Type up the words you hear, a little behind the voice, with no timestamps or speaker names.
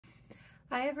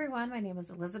Hi everyone, my name is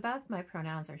Elizabeth. My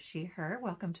pronouns are she, her.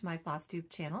 Welcome to my Flosstube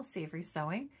channel, Savory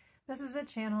Sewing. This is a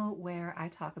channel where I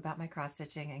talk about my cross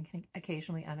stitching and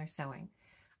occasionally other sewing.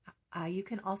 You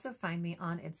can also find me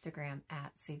on Instagram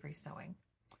at Savory Sewing.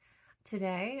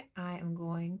 Today I am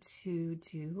going to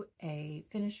do a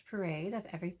finish parade of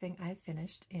everything I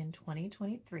finished in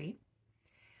 2023.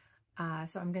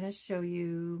 So I'm going to show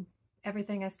you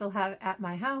everything I still have at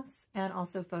my house and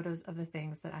also photos of the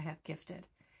things that I have gifted.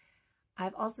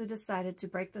 I've also decided to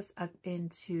break this up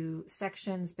into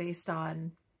sections based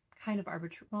on kind of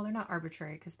arbitrary, well, they're not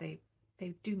arbitrary because they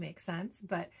do make sense,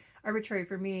 but arbitrary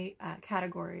for me,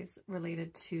 categories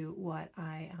related to what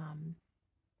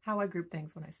how I group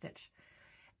things when I stitch,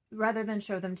 rather than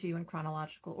show them to you in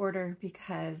chronological order,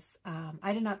 because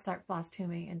I did not start floss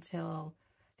tubing until,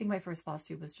 I think my first floss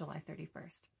tube was July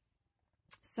 31st.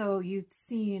 So you've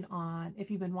seen on, if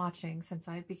you've been watching since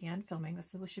I began filming,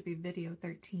 this should be video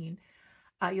 13,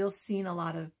 you'll seen a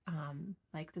lot of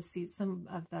some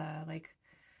of the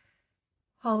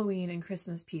Halloween and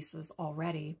Christmas pieces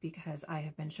already, because I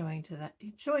have been showing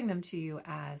them to you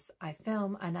as I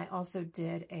film, and I also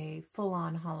did a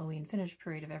full-on Halloween finish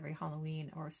parade of every Halloween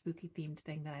or spooky themed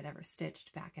thing that I'd ever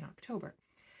stitched back in October.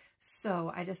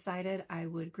 So I decided I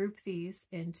would group these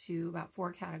into about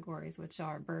 4 categories, which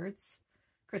are birds,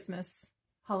 Christmas,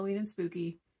 Halloween and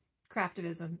spooky,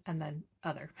 Craftivism, and then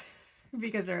other.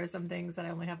 Because there are some things that I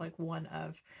only have one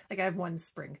of, I have one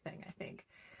spring thing, I think.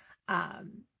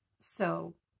 And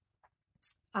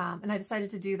I decided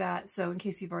to do that. So in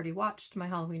case you've already watched my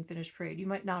Halloween finish parade, you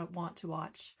might not want to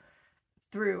watch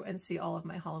through and see all of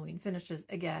my Halloween finishes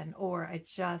again. Or I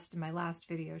just, in my last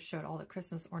video, showed all the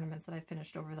Christmas ornaments that I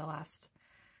finished over the last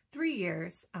 3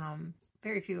 years.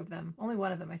 Very few of them. Only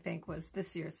one of them, I think, was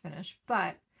this year's finish.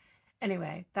 But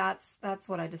anyway, that's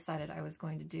what I decided I was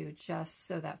going to do, just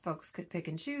so that folks could pick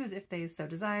and choose if they so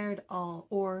desired,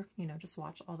 or just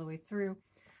watch all the way through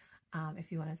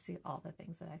if you want to see all the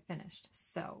things that I finished.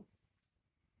 So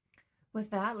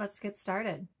with that, let's get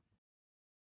started.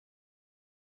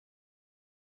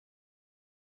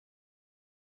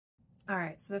 All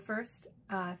right, so the first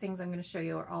things I'm going to show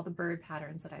you are all the bird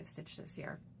patterns that I've stitched this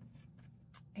year.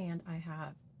 And I have,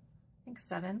 I think,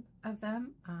 7 of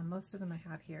them. Most of them I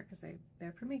have here because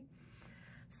they're for me.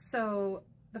 So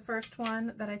the first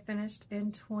one that I finished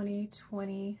in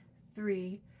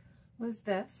 2023 was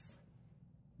this.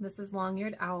 This is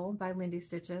Long-Eared Owl by Lindy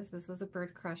Stitches. This was a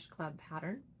Bird Crush Club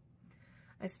pattern.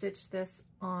 I stitched this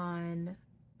on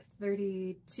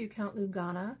 32 count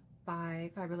Lugana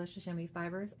by Fiberlicious Yummy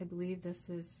Fibers. I believe this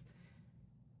is,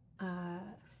 I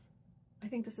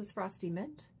think this is Frosty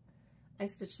Mint. I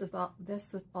stitched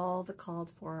this with all the called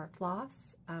for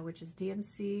floss, which is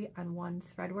DMC, and 1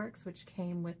 Threadworks, which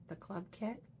came with the club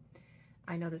kit.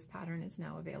 I know this pattern is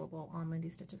now available on Lindy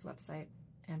Stitches website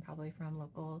and probably from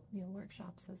local Needleworks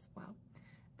shops as well.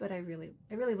 But I really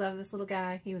love this little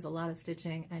guy. He was a lot of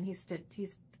stitching, and he's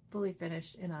fully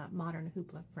finished in a modern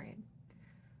Hoopla frame.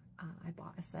 I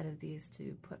bought a set of these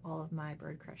to put all of my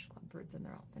Bird Crush Club birds in.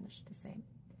 They're all finished the same.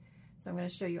 So I'm going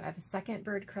to show you, I have a second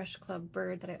Bird Crush Club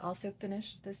bird that I also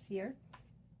finished this year.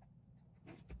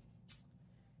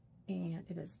 And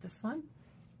it is this one.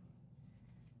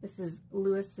 This is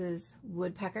Lewis's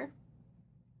Woodpecker.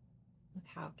 Look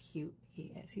how cute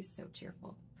he is. He's so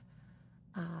cheerful.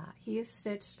 He is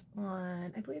stitched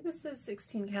on, I believe this is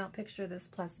 16 count Picture This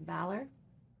plus Valor.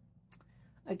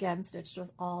 Again, stitched with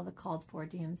all the called for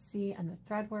DMC and the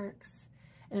Threadworks.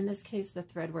 And in this case, the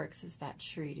Threadworks is that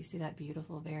tree. Do you see that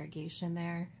beautiful variegation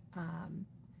there? I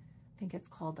think it's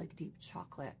called Deep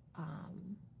Chocolate,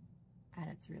 and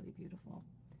it's really beautiful.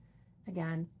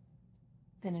 Again,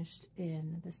 finished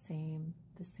in the same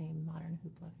modern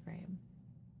Hoopla frame.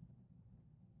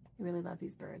 I really love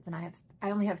these birds, and I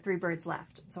only have 3 birds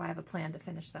left, so I have a plan to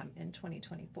finish them in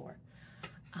 2024.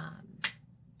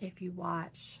 If you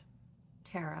watch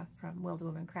Tara from Willed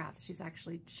Woman Crafts, she's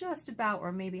actually just about,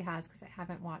 or maybe has, because I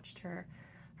haven't watched her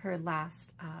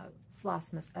last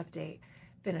Flossmas update,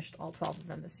 finished all 12 of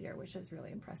them this year, which is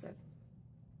really impressive.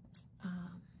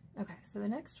 Okay, so the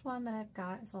next one that I've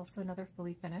got is also another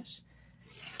fully finish,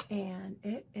 and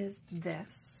it is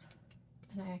this,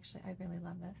 and I really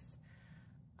love this.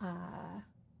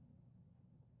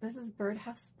 This is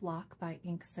Birdhouse Block by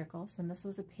InkCircles, and this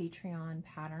was a Patreon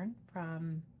pattern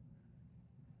from,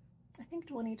 I think,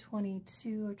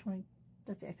 2022 or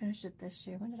let's see, I finished it this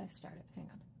year. When did I start it?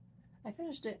 Hang on. I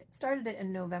started it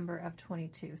in November of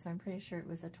 22, so I'm pretty sure it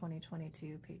was a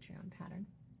 2022 Patreon pattern.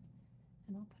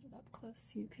 And I'll put it up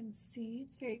close so you can see.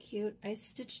 It's very cute. I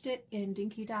stitched it in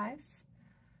Dinky Dyes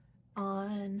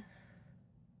on,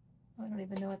 oh, I don't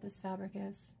even know what this fabric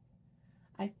is.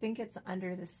 I think it's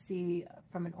Under the Sea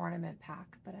from an ornament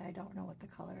pack, but I don't know what the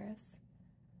color is.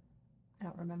 I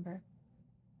don't remember.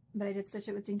 But I did stitch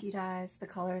it with dinky dyes. The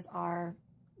colors are,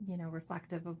 you know,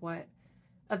 reflective of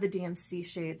the DMC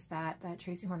shades that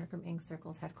Tracy Horner from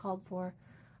InkCircles had called for.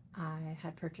 I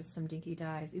had purchased some dinky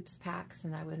dyes oops packs,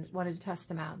 and I wanted to test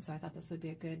them out, so I thought this would be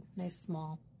a good, nice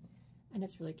small, and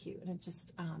it's really cute. And it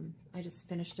just, I just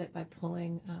finished it by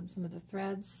pulling some of the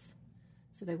threads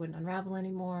so they wouldn't unravel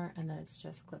anymore, and then it's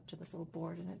just clipped to this little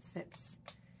board, and it sits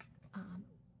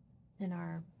in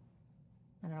our,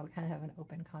 I don't know, we kind of have an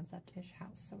open concept-ish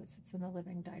house, so it sits in the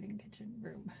living, dining, kitchen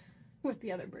room with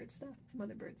the other bird stuff, some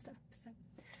other bird stuff. So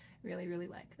really, really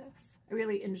like this. I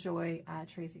really enjoy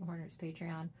Tracy Horner's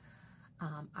Patreon.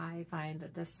 I find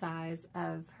that this size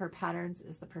of her patterns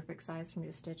is the perfect size for me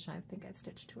to stitch, and I think I've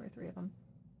stitched 2 or 3 of them.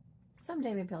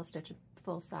 Someday maybe I'll stitch a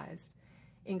full-sized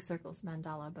InkCircles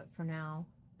mandala, but for now,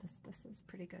 this is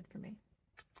pretty good for me.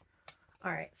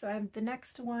 All right, so the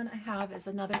next one I have is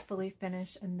another fully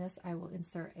finished, and this I will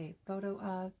insert a photo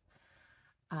of.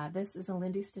 This is a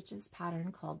Lindy Stitches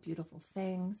pattern called Beautiful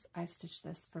Things. I stitched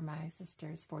this for my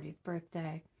sister's 40th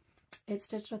birthday. It's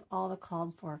stitched with all the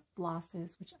called for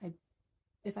flosses, which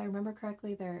if I remember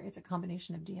correctly, it's a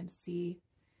combination of DMC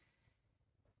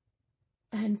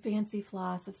and fancy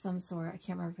floss of some sort. I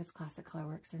can't remember if it's Classic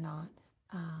Colorworks or not.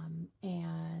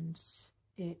 And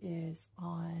it is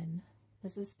on,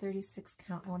 this is 36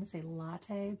 count, I want to say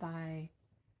Latte by, I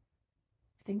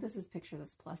think this is Picture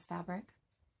This Plus fabric.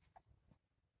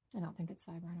 I don't think it's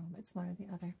Viburnum. It's one or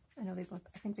the other. I know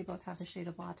I think they both have the shade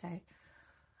of Latte.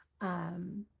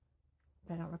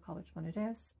 But I don't recall which one it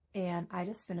is. And I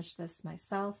just finished this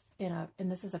myself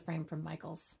and this is a frame from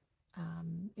Michaels.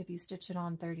 If you stitch it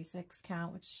on 36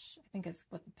 count, which I think is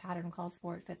what the pattern calls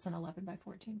for, it fits an 11 by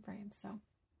 14 frame. So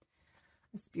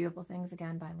it's Beautiful Things,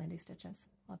 again, by Lindy Stitches.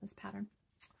 Love this pattern.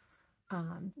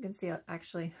 You can see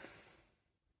actually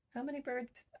how many bird,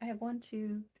 I have 1,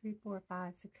 2, 3, 4,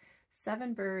 5, 6,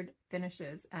 7 bird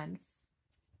finishes, and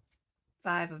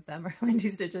 5 of them are Lindy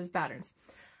Stitches patterns.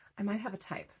 I might have a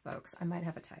type, folks. I might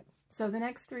have a type. So the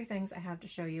next 3 things I have to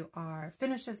show you are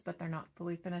finishes, but they're not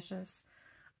fully finishes.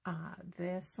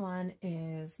 This one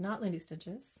is not Lindy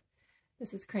Stitches.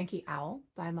 This is Cranky Owl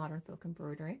by Modern Folk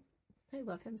Embroidery. I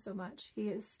love him so much. He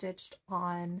is stitched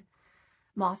on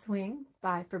Mothwing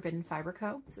by Forbidden Fiber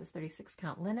Co. This is 36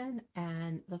 count linen,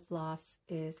 and the floss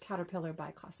is Caterpillar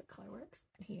by Classic Colorworks.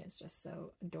 And he is just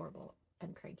so adorable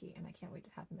and cranky, and I can't wait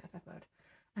to have him FFO'd.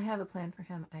 I have a plan for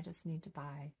him. I just need to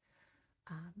buy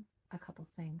a couple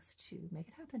things to make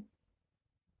it happen.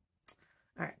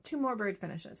 All right, 2 more bird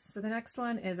finishes. So the next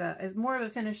one is more of a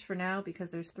finish for now because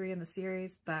there's 3 in the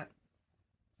series, but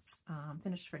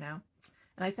finished for now.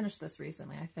 And I finished this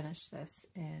recently. I finished this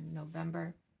in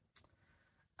November.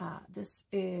 This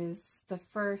is the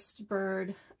first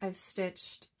bird I've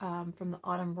stitched from the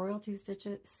Autumn Royalty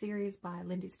Stitches series by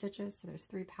Lindy Stitches. So there's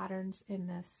 3 patterns in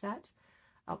this set.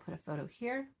 I'll put a photo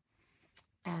here.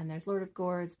 And there's Lord of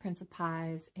Gourds, Prince of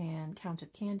Pies, and Count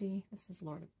of Candy. This is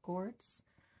Lord of Gourds.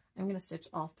 I'm going to stitch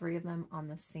all 3 of them on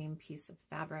the same piece of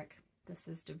fabric. This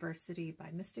is Diversity by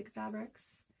Mystic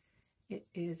Fabrics. It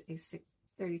is a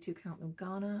 32 count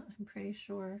Lugana, I'm pretty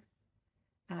sure.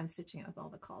 And I'm stitching it with all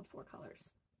the called for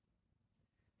colors.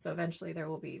 So eventually there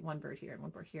will be 1 bird here and 1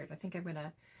 bird here. And I think I'm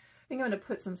gonna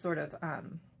put some sort of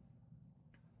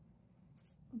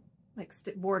like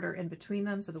border in between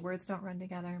them so the words don't run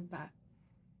together, but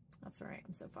that's where I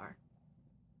am so far.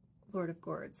 Lord of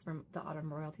Gourds from the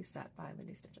Autumn Royalty set by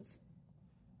Lindy Stitches.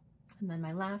 And then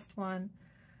my last one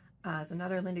is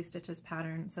another Lindy Stitches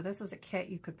pattern. So this is a kit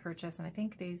you could purchase, and I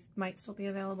think these might still be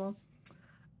available.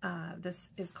 This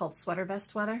is called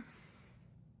Sweatervest Weather,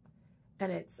 and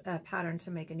it's a pattern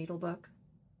to make a needle book,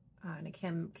 and it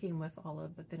came with all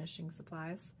of the finishing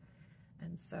supplies.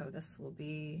 And so this will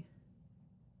be,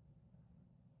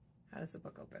 how does the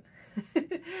book open?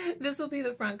 This will be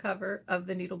the front cover of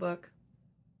the needle book,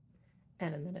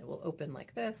 and then it will open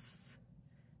like this,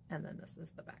 and then this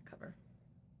is the back cover.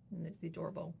 And there's the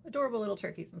adorable little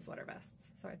turkeys and sweater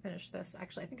vests. So I finished this.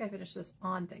 Actually, I think I finished this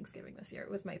on Thanksgiving this year. It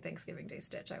was my Thanksgiving Day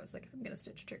stitch. I was like, I'm going to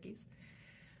stitch turkeys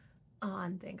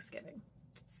on Thanksgiving.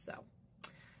 So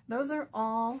those are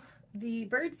all the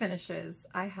bird finishes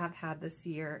I have had this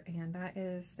year. And that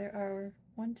is, there are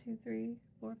 1, 2, 3,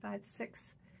 4, 5,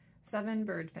 6, 7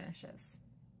 bird finishes.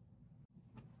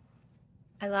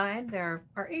 I lied, there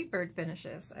are 8 bird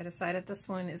finishes. I decided this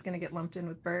one is going to get lumped in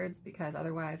with birds because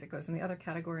otherwise it goes in the other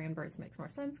category and birds makes more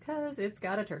sense because it's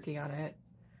got a turkey on it.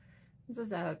 This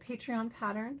is a Patreon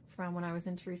pattern from when I was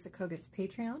in Teresa Kogut's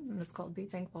Patreon, and it's called Be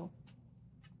Thankful.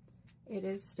 It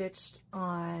is stitched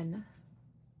on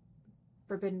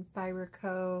Forbidden Fiber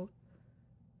Co.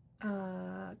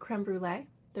 Creme Brulee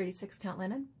 36 count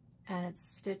linen, and it's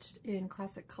stitched in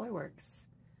Classic Colorworks.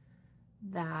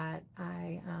 That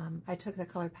I took the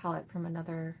color palette from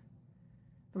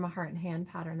a Heart and Hand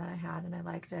pattern that I had, and I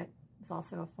liked it. It's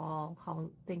also a fall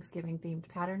Thanksgiving themed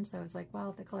pattern, so I was like,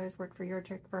 well, if the colors work for your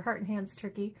for Heart and Hand's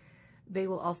turkey, they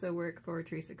will also work for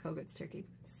Teresa Kogut's turkey.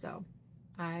 So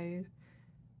I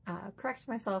correct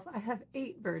myself. I have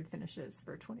 8 bird finishes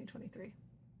for 2023,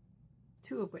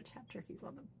 2 of which have turkeys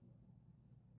on them.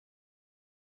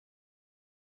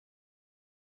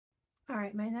 All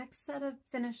right, my next set of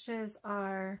finishes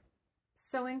are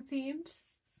sewing themed.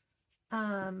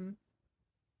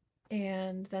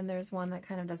 And then there's one that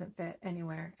kind of doesn't fit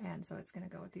anywhere, and so it's going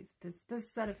to go with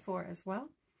this set of 4 as well.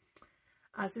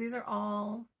 So these are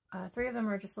all, 3 of them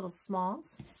are just little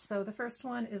smalls. So the first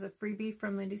one is a freebie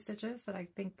from Lindy Stitches that I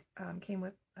think came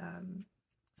with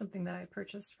something that I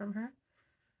purchased from her.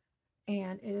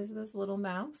 And it is this little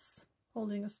mouse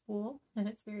holding a spool, and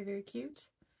it's very, very cute.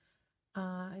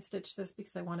 I stitched this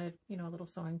because I wanted, you know, a little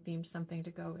sewing themed something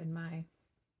to go in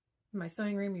my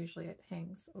sewing room. Usually it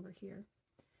hangs over here.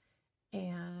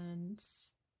 And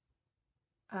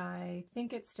I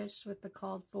think it's stitched with the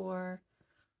called for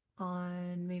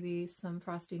on maybe some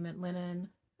frosty mint linen,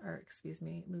 or excuse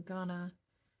me, Lugana,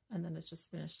 and then it's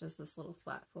just finished as this little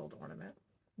flat fold ornament.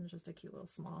 And it's just a cute little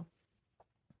small,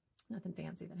 nothing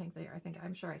fancy that hangs there.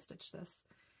 I'm sure I stitched this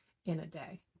in a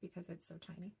day because it's so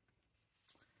tiny.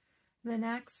 The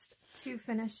next 2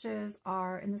 finishes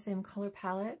are in the same color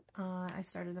palette. I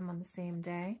started them on the same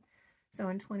day. So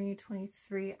in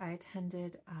 2023, I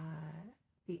attended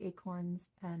the Acorns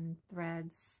and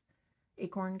Threads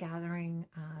Acorn Gathering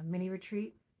mini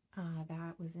retreat.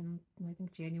 That was in, I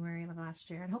think, January of last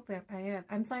year. And hopefully,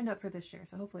 I'm signed up for this year,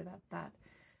 so hopefully that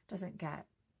doesn't get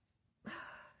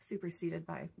superseded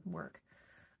by work.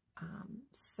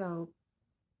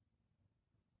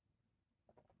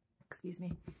 Excuse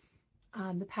me.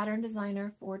 The pattern designer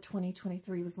for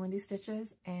 2023 was Lindy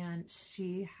Stitches, and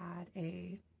she had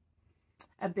a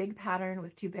big pattern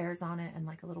with 2 bears on it and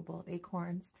like a little bowl of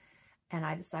acorns, and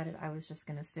I decided I was just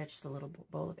going to stitch the little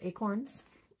bowl of acorns.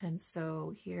 And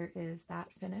so here is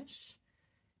that finish,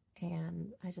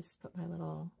 and I just put my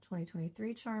little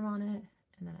 2023 charm on it,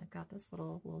 and then I've got this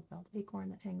little wool felt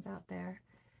acorn that hangs out there,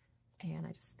 and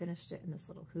I just finished it in this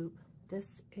little hoop.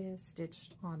 This is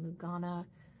stitched on Lugana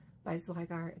by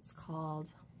Zweigart. It's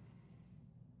called,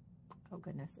 oh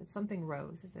goodness, it's something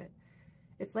rose, is it?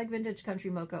 It's like Vintage Country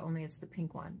Mocha, only it's the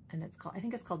pink one, and it's called, I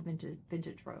think it's called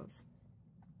Vintage Rose.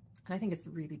 And I think it's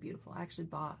really beautiful. I actually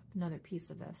bought another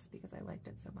piece of this because I liked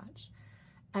it so much.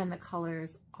 And the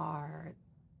colors are,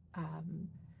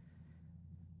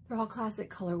 they're all Classic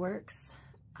Colorworks.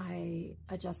 I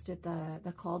adjusted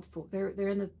the called for, they're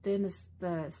in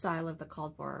the style of the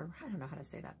called for. I don't know how to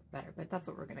say that better, but that's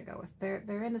what we're gonna go with.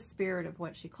 They're in the spirit of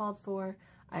what she called for.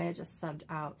 I had just subbed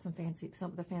out some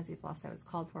of the fancy floss that was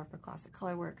called for Classic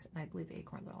Colorworks, and I believe the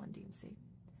acorns are all in DMC.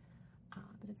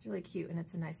 But it's really cute, and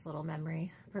it's a nice little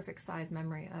memory, perfect size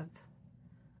memory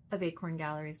of Acorn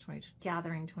Gathering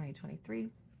 2023.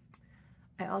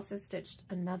 I also stitched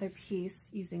another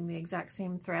piece using the exact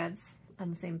same threads on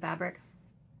the same fabric.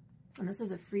 And this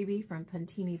is a freebie from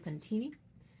Puntini. It's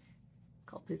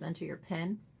called Please Enter Your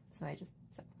Pin. So I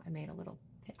made a little,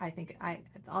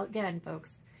 again,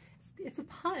 folks, it's a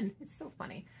pun. It's so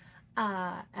funny.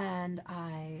 And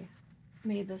I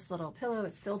made this little pillow.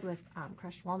 It's filled with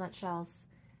crushed walnut shells.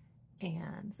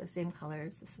 And so same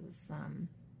colors. This is,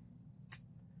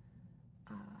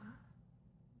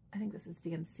 I think this is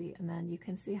DMC. And then you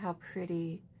can see how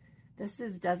pretty. This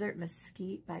is Desert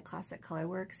Mesquite by Classic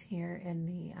Colorworks here in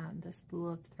the the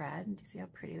spool of thread. And do you see how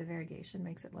pretty the variegation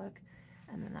makes it look?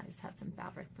 And then I just had some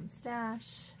fabric from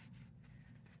Stash.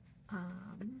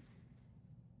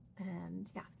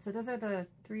 And yeah, so those are the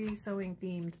 3 sewing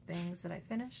themed things that I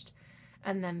finished.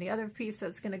 And then the other piece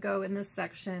that's going to go in this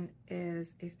section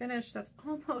is a finish that's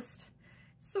almost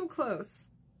so close.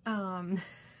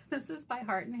 This is by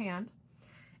Heart and Hand,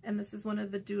 and this is one of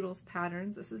the Doodles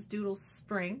patterns. This is Doodles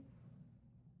Spring,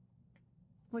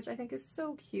 which I think is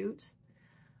so cute.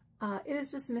 It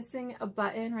is just missing a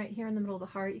button right here in the middle of the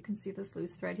heart. You can see this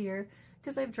loose thread here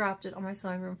because I've dropped it on my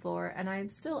sewing room floor, and I'm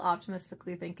still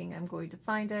optimistically thinking I'm going to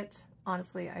find it.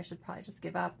 Honestly, I should probably just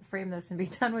give up, frame this, and be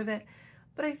done with it.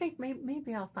 But I think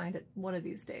maybe I'll find it one of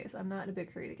these days. I'm not in a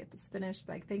big hurry to get this finished,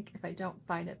 but I think if I don't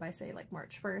find it by, say, like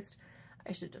March 1st,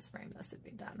 I should just frame this and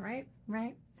be done,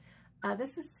 right?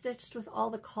 This is stitched with all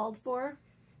the called for,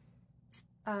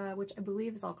 which I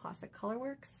believe is all Classic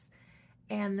Colorworks.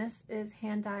 And this is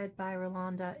hand-dyed by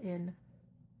Rolanda in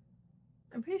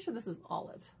I'm pretty sure this is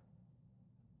olive.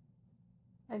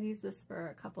 I've used this for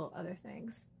a couple other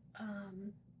things.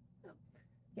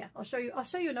 Yeah, I'll show you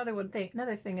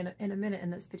another thing in a minute in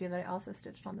this video that I also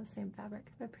stitched on the same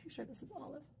fabric. But I'm pretty sure this is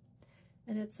olive,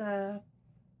 and it's a,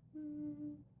 I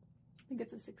think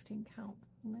it's a 16 count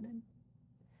linen.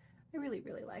 I really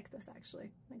like this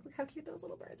actually. Like, look how cute those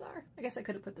little birds are. I guess I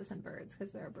could have put this in birds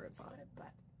because there are birds on it,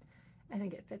 but I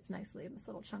think it fits nicely in this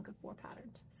little chunk of 4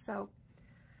 patterns. So,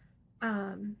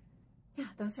 yeah,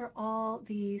 those are all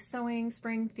the sewing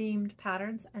spring themed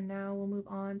patterns, and now we'll move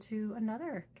on to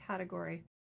another category.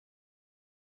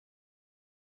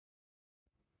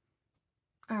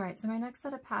 All right, so my next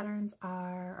set of patterns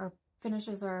or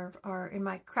finishes are in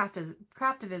my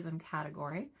Craftivism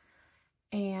category,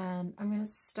 and I'm going to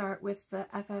start with the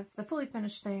fully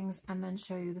finished things, and then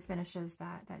show you the finishes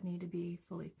that need to be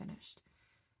fully finished.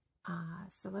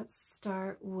 So let's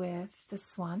start with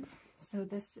this one. So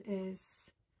this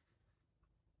is,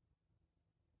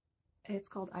 it's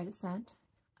called Dissent.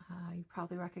 You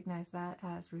probably recognize that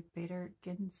as Ruth Bader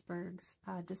Ginsburg's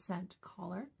Dissent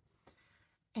collar.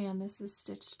 And this is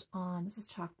stitched on, this is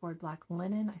chalkboard black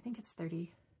linen. I think it's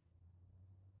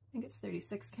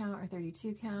 36 count or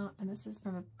 32 count. And this is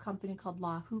from a company called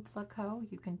Hoopla Co.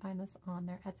 You can find this on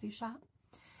their Etsy shop.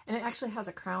 And it actually has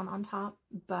a crown on top,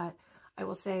 but I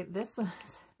will say this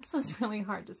was really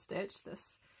hard to stitch.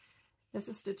 This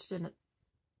is stitched in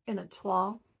a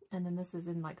toile, and then this is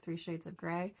in like 3 shades of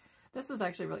gray. This was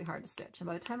actually really hard to stitch, and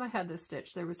by the time I had this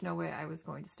stitched, there was no way I was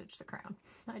going to stitch the crown.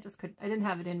 I didn't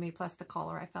have it in me, plus the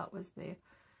collar I felt was the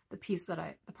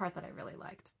part that I really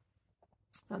liked.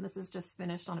 So this is just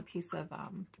finished on a piece of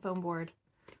foam board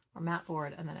or mat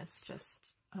board, and then it's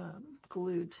just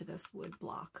glued to this wood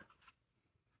block.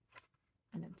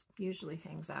 And it usually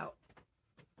hangs out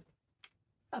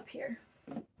up here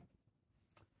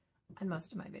in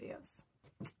most of my videos.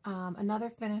 Another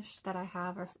finish that I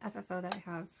have, or FFO that I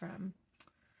have from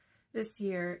this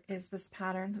year, is this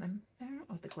pattern. I don't know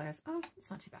what the glare is. Oh, it's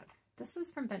not too bad. This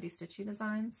is from Bendy Stitchy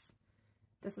Designs.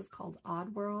 This is called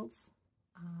Odd Worlds.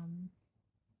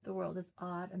 The world is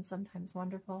odd and sometimes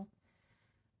wonderful.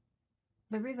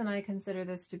 The reason I consider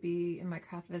this to be in my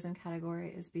Craftivism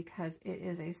category is because it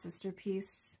is a sister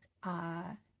piece,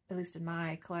 at least in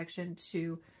my collection,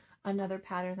 to another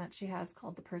pattern that she has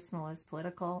called The Personal is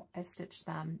Political. I stitched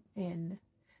them in,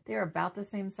 they are about the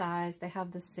same size, they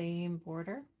have the same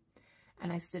border,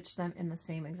 and I stitched them in the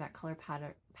same exact color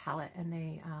palette, and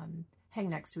they hang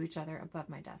next to each other above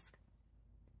my desk.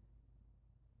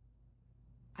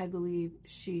 I believe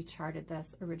she charted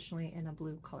this originally in a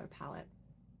blue color palette.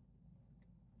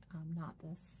 Not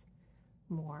this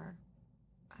more,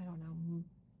 I don't know,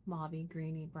 mauvey,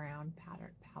 greeny, brown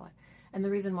palette. And the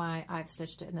reason why I've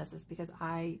stitched it in this is because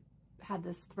I had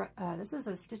this this is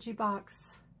a Stitchy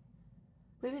box.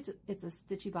 I believe it's a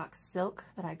Stitchy box silk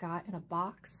that I got in a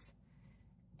box,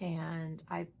 and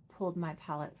I pulled my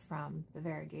palette from the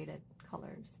variegated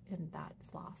colors in that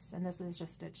floss. And this is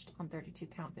just stitched on 32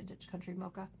 count vintage country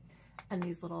mocha. And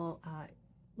these little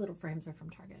frames are from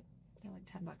Target. They're like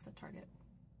 10 bucks at Target.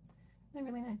 They're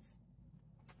really nice.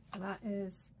 So that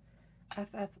is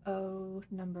FFO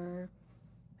number,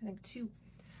 I think, 2.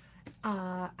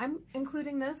 I'm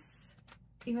including this,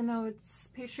 even though it's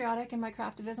patriotic in my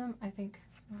Craftivism. I think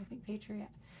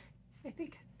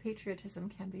patriotism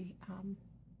can be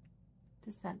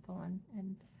dissentful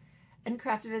and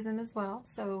Craftivism as well.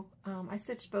 So I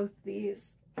stitched both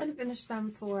these and finished them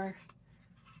for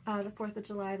the 4th of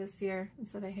July this year, and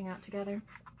so they hang out together.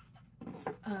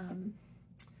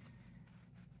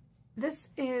 This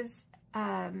is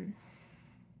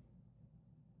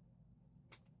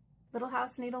Little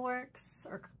House Needleworks,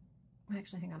 or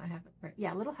actually, hang on, I have it right.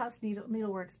 Yeah, Little House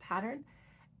Needleworks pattern,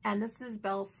 and this is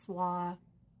Belle Soie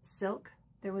silk.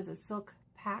 There was a silk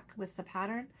pack with the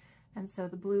pattern, and so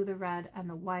the blue, the red, and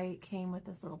the white came with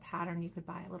this little pattern. You could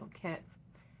buy a little kit,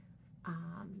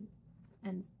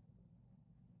 and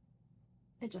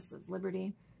it just says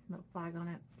Liberty, little flag on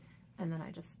it, and then I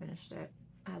just finished it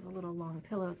as a little long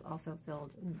pillow. It's also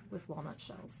filled with walnut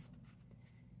shells,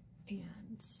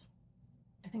 and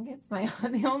I think it's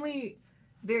the only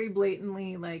very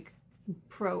blatantly like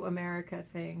pro-America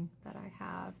thing that I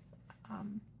have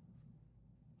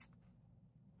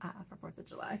for 4th of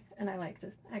July, and I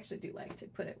actually do like to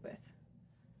put it with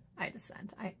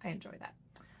Dissent. I enjoy that.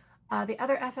 The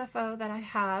other FFO that I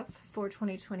have for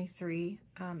 2023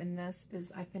 in this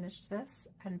is I finished this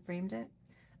and framed it.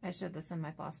 I showed this in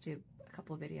my Flosstube a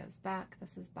couple of videos back.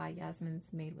 This is by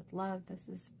Yasmin's Made with Love. This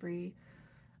is free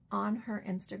on her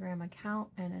Instagram account,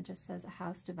 and it just says, "A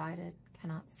house divided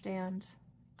cannot stand."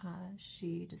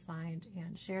 She designed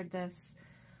and shared this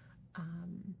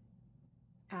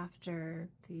after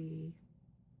the,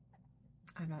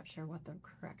 I'm not sure what the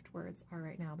correct words are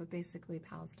right now, but basically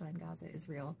Palestine, Gaza,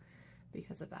 Israel,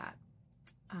 because of that.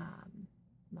 I'm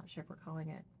not sure if we're calling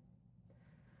it.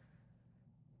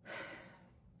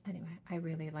 Anyway, I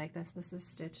really like this. This is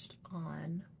stitched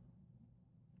on,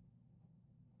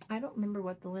 I don't remember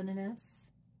what the linen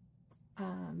is.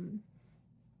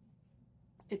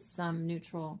 It's some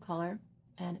neutral color,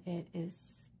 and it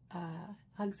is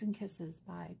Hugs and Kisses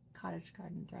by Cottage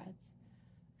Garden Threads.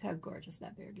 Look how gorgeous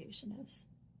that variegation is.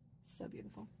 So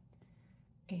beautiful.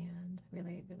 And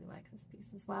really, really like this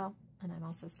piece as well. And I'm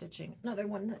also stitching another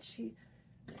one that she,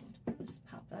 just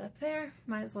pop that up there.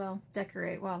 Might as well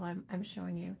decorate while I'm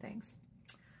showing you things.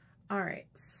 All right,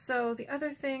 so the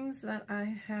other things that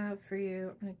I have for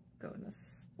you, I'm gonna go in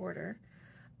this order.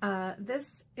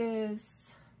 This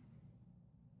is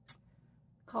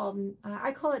called,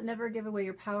 I call it Never Give Away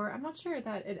Your Power. I'm not sure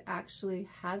that it actually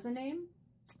has a name.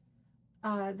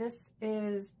 This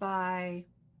is by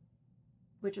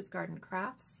Witch's Garden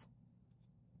Crafts,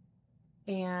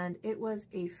 and it was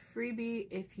a freebie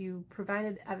if you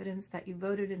provided evidence that you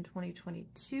voted in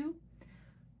 2022,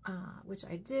 which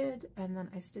I did, and then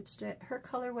I stitched it. Her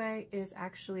colorway is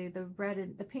actually the red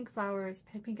and the pink flowers,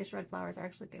 pinkish red flowers are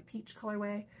actually like a peach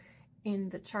colorway in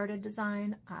the charted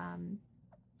design.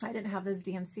 I didn't have those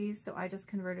DMCs, so I just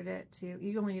converted it to,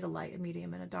 you only need a light, a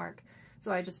medium, and a dark.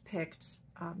 So I just picked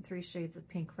 3 shades of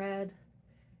pink red,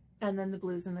 and then the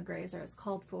blues and the grays are as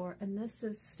called for. And this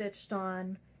is stitched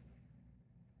on,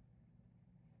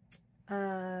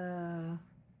 I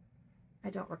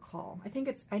don't recall. I think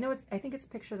it's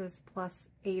picture this plus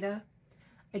Ada.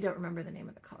 I don't remember the name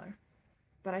of the color,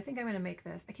 but I think I'm going to make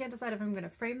this. I can't decide if I'm going to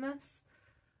frame this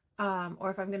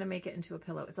or if I'm going to make it into a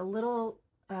pillow. It's a little,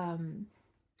 I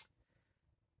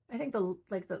think the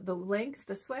length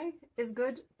this way is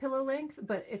good pillow length,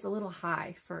 but it's a little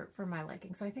high for my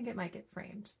liking. So I think it might get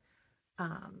framed.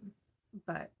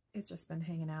 But it's just been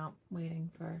hanging out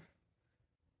waiting for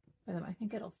them. I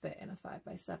think it'll fit in a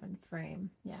 5x7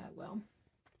 frame. Yeah, it will.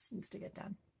 Just needs to get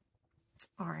done.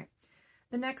 All right.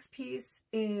 The next piece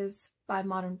is by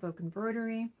Modern Folk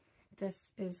Embroidery.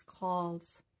 This is called,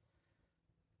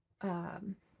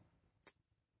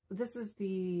 this is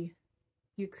the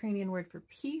Ukrainian word for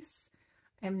peace.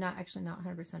 I'm not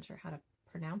 100% sure how to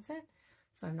pronounce it,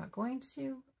 so I'm not going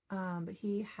to. But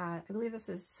he had, I believe this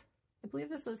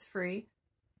was free.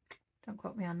 Don't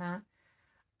quote me on that.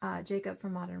 Jacob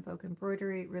from Modern Folk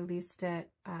Embroidery released it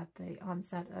at the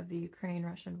onset of the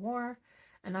Ukraine-Russian war,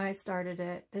 and I started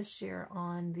it this year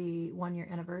on the 1-year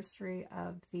anniversary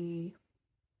of when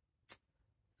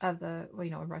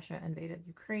Russia invaded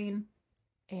Ukraine,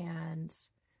 and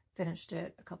finished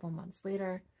it a couple months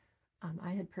later.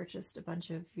 I had purchased a bunch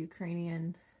of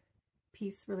Ukrainian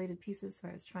peace-related pieces, so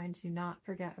I was trying to not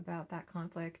forget about that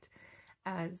conflict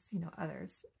as,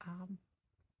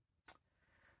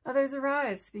 others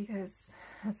arise, because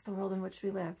that's the world in which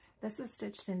we live. This is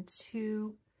stitched in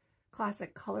 2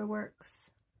 classic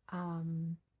colorworks.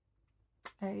 I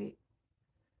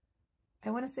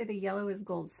want to say the yellow is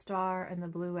Gold Star, and the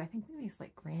blue, I think maybe it's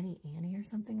like Granny Annie or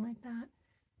something like that.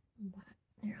 But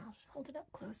here, I'll hold it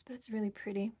up close, but it's really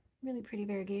pretty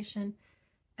variegation.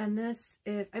 And this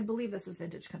is, I believe this is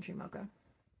Vintage Country Mocha.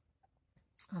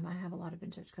 I have a lot of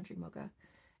Vintage Country Mocha.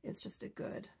 It's just a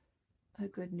good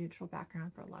neutral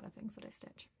background for a lot of things that I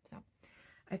stitch. So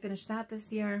I finished that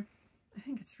this year. I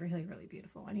think it's really, really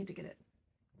beautiful. I need to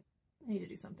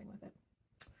do something with it.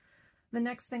 The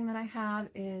next thing that I have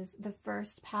is the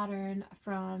first pattern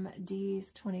from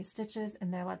Dees 20 Stitches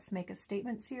in their Let's Make a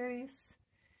Statement series.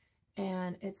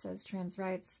 And it says trans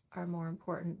rights are more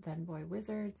important than boy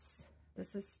wizards.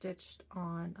 This is stitched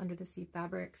on Under the Sea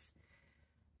Fabrics.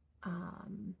 I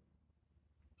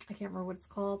can't remember what it's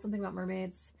called, something about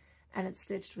mermaids, and it's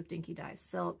stitched with Dinky Dye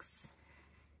silks.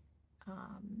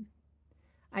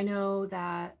 I know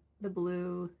that the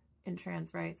blue in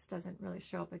trans rights doesn't really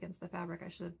show up against the fabric. I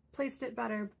should have placed it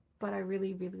better, but I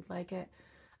really, really like it.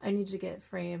 I need to get it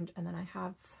framed, and then I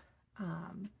have,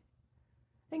 I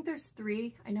think there's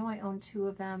 3. I know I own 2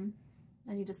 of them.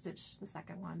 I need to stitch the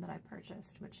second one that I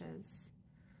purchased, which is,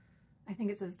 I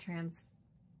think it says trans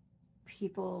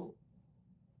people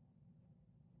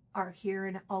are here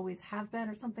and always have been,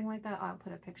 or something like that. I'll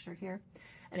put a picture here.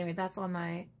 Anyway, that's on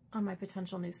my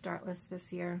potential new start list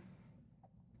this year.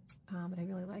 But I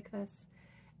really like this.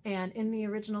 And in the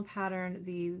original pattern,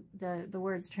 the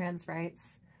words trans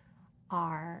rights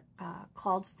are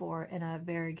called for in a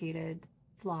variegated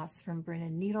floss from Brin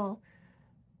and Needle,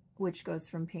 which goes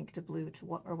from pink to blue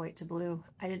to or white to blue.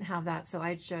 I didn't have that, so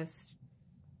I just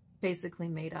basically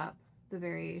made up the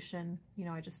variation. You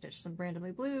know, I just stitched some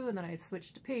randomly blue, and then I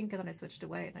switched to pink, and then I switched to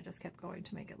white, and I just kept going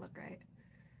to make it look right.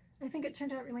 I think it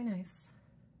turned out really nice.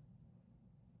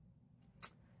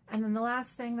 And then the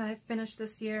last thing that I finished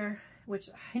this year, which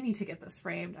I need to get this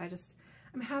framed.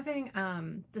 I'm having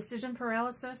decision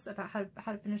paralysis about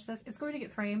how to finish this. It's going to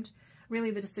get framed. Really,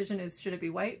 the decision is, should it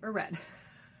be white or red?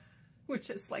 Which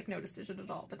is like no decision at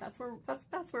all, but that's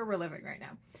where we're living right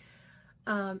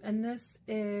now. And this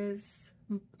is,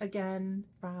 again,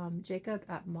 from Jacob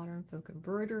at Modern Folk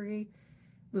Embroidery,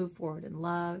 Move Forward in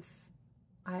Love.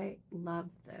 I love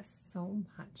this so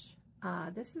much.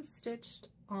 This is stitched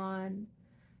on,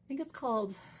 I think it's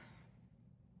called,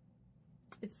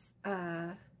 it's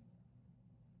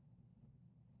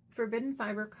Forbidden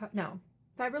Fiber, no,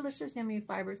 Fiberlicious Yummy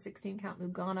Fiber 16 count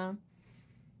Lugana,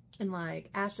 and like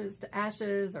Ashes to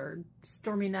Ashes or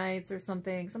Stormy Nights or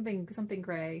something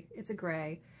gray. It's a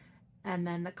gray. And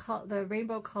then the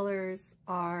rainbow colors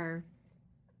are,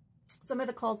 some of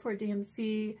the called for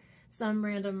DMC, some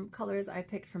random colors I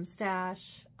picked from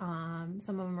Stash.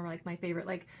 Some of them are like my favorite.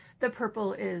 Like the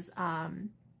purple is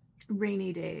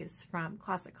Rainy Days from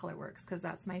Classic Colorworks, because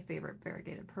that's my favorite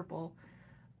variegated purple.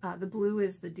 The blue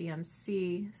is the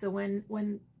DMC. So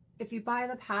if you buy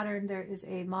the pattern, there is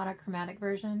a monochromatic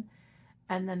version,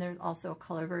 and then there's also a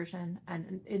color version.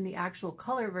 And in the actual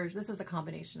color version, this is a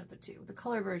combination of the two. The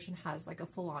color version has like a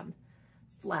full-on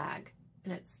flag,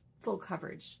 and it's full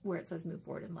coverage where it says Move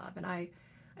Forward in Love. And I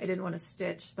didn't want to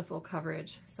stitch the full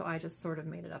coverage, so I just sort of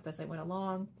made it up as I went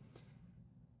along.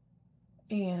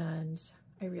 And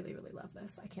I really, really love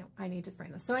this. I need to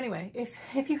frame this. So anyway,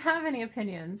 if you have any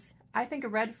opinions, I think a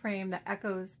red frame that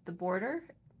echoes the border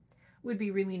would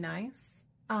be really nice.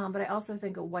 But I also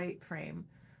think a white frame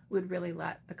would really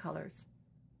let the colors,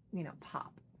 you know,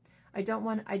 pop. I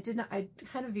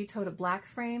kind of vetoed a black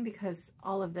frame because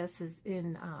all of this is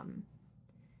in,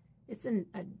 it's in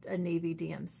a navy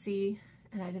DMC,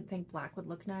 and I didn't think black would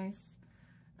look nice.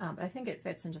 But I think it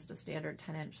fits in just a standard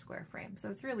 10-inch square frame.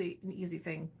 So it's really an easy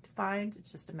thing to find.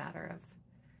 It's just a matter of,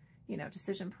 you know,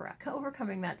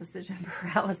 overcoming that decision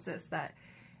paralysis that,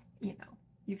 you know,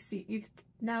 you've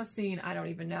now seen, I don't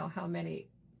even know how many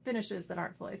finishes that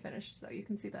aren't fully finished. So you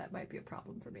can see that might be a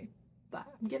problem for me, but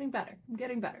I'm getting better. I'm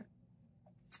getting better.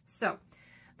 So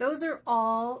those are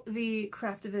all the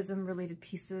Craftivism related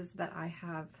pieces that I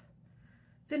have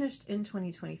finished in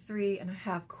 2023. And I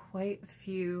have quite a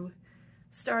few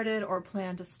started or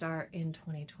plan to start in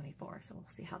 2024. So we'll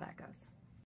see how that goes.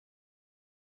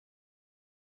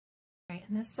 All right,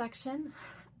 in this section,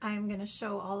 I'm going to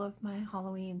show all of my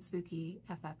Halloween spooky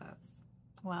FFOs,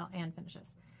 well, and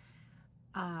finishes.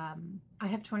 I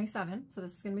have 27, so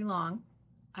this is going to be long.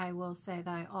 I will say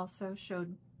that I also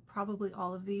showed probably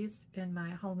all of these in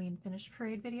my Halloween finish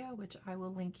parade video, which I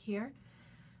will link here.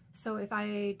 So if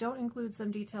I don't include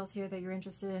some details here that you're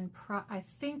interested in, I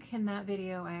think in that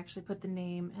video I actually put the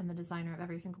name and the designer of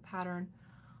every single pattern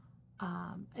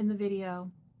in the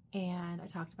video, and I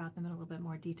talked about them in a little bit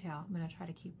more detail. I'm going to try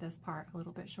to keep this part a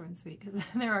little bit short and sweet because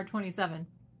there are 27.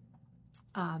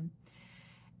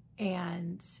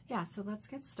 And yeah, so let's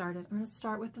get started. I'm going to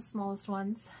start with the smallest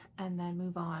ones and then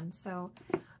move on. So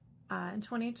in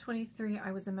 2023,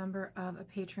 I was a member of a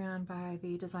Patreon by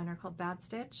the designer called Bad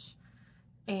Stitch,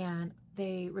 and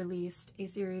they released a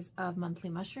series of monthly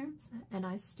mushrooms, and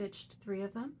I stitched 3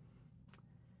 of them.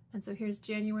 And so here's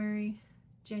January,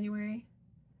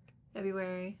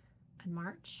 February, and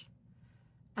March,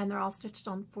 and they're all stitched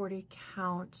on 40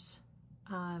 count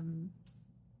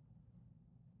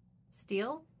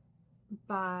steel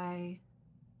by, I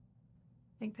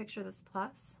think, Picture This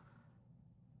Plus.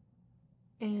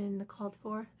 In the called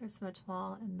for, there's so much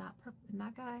small in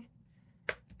that guy.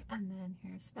 And then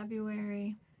here's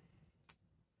February.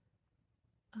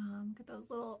 Look at those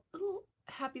little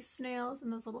happy snails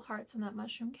and those little hearts in that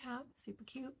mushroom cap. Super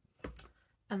cute.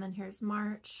 And then here's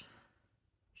March,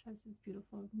 which has these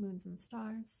beautiful moons and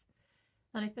stars.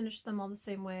 And I finished them all the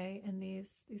same way in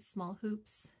these small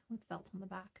hoops with felt on the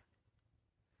back.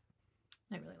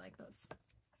 I really like those.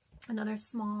 Another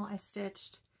small I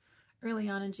stitched early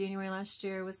on in January last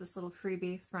year was this little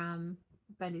freebie from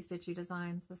Bendy Stitchy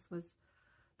Designs. This was,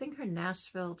 I think, her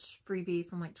Nashville freebie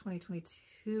from like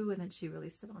 2022, and then she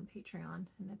released it on Patreon,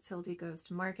 and it's Hildy Goes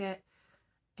to Market.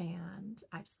 And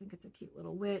I just think it's a cute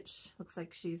little witch. Looks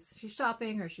like she's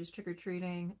shopping or she's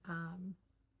trick-or-treating.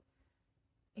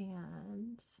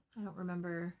 And I don't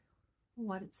remember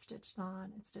what it's stitched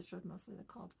on. It's stitched with mostly the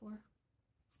called for.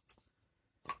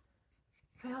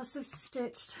 I also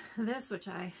stitched this, which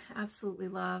I absolutely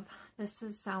love. This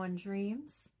is Samhain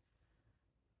Dreams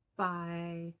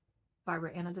by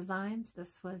Barbara Anna Designs.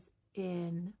 This was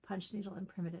in Punch Needle and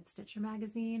Primitive Stitcher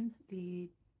magazine, the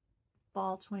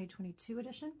fall 2022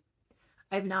 edition.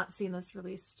 I have not seen this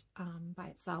released by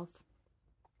itself.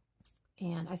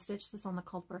 And I stitched this on the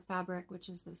called for fabric, which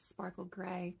is this sparkle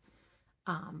gray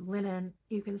linen.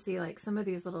 You can see like some of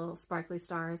these little sparkly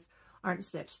stars aren't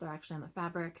stitched, they're actually on the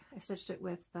fabric. I stitched it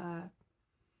with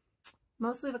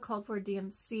mostly the called for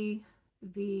DMC.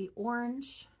 The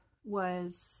orange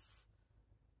was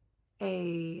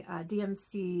a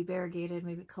DMC variegated,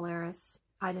 maybe Calaris.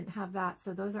 I didn't have that,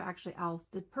 so those are actually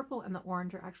the purple and the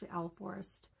orange are actually Owl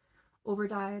Forest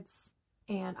overdyes,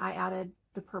 and I added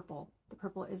the purple. The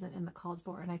purple isn't in the called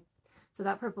for, and so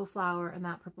that purple flower and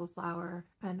that purple flower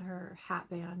and her hat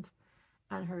band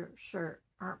and her shirt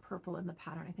aren't purple in the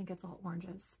pattern. I think it's all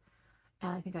oranges,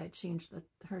 and I think I changed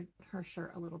her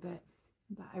shirt a little bit,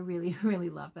 but I really, really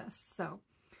love this. So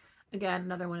again,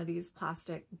 another one of these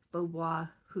plastic faux bois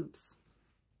hoops.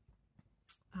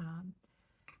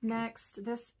 Next,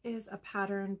 this is a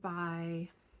pattern by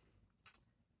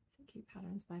Cute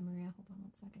Patterns by Maria. Hold on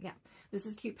one second. Yeah, this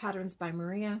is Cute Patterns by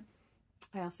Maria.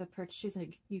 I also purchased, she's a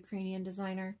Ukrainian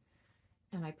designer,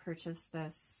 and I purchased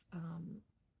this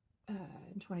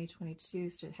in 2022,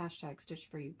 hashtag Stitch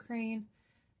for Ukraine.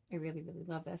 I really, really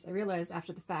love this. I realized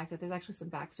after the fact that there's actually some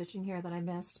back stitching here that I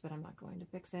missed, but I'm not going to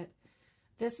fix it.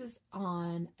 This is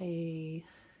on is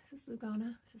this Lugana?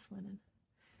 Is this linen?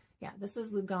 Yeah, this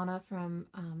is Lugana from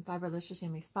Fiberlicious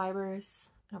Yummy Fibers.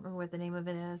 I don't remember what the name of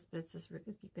it is, but it's this,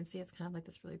 you can see it's kind of like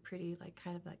this really pretty, like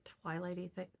kind of like twilighty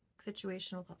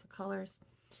situation with lots of colors.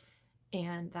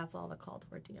 And that's all the called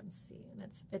for DMC, and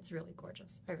it's really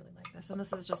gorgeous. I really like this. And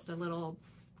this is just a little,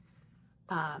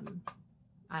 I don't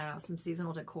know, some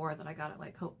seasonal decor that I got at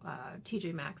like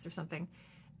TJ Maxx or something.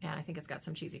 And I think it's got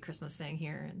some cheesy Christmas thing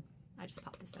here, and I just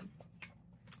popped this in.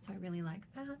 So I really like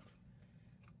that.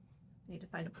 I need to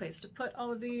find a place to put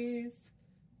all of these.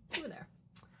 Over there.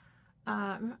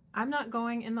 I'm not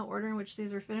going in the order in which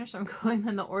these are finished. I'm going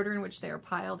in the order in which they are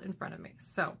piled in front of me.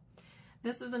 So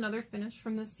this is another finish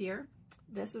from this year.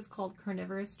 This is called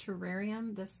Carnivorous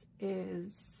Terrarium. This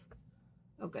is,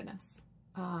 oh goodness,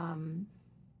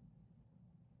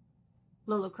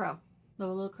 Lolo Crow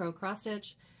cross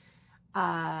stitch.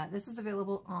 This is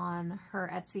available on her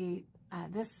Etsy.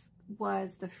 This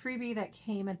was the freebie that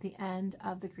came at the end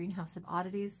of the Greenhouse of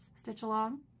Oddities stitch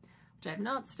along, which I have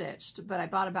not stitched, but I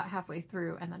bought about halfway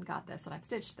through and then got this, and I've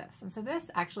stitched this. And so this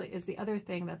actually is the other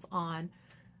thing that's on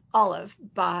Olive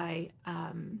by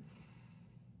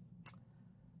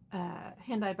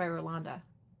hand-dyed by Rolanda.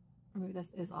 Or maybe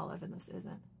this is Olive and this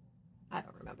isn't. I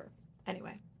don't remember.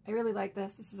 Anyway, I really like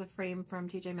this. This is a frame from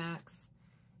TJ Maxx,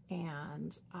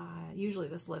 and usually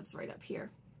this lives right up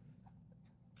here.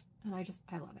 And I love it.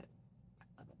 I love it.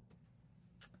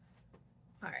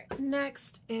 All right,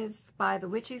 next is by the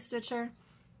Witchy Stitcher.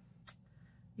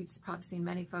 You've probably seen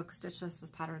many folks stitch this. This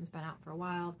pattern's been out for a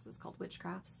while. This is called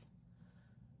Witchcrafts.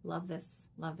 Love this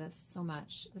so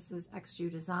much. This is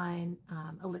XJU Design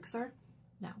Elixir.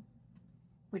 No,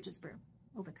 Witch's Brew.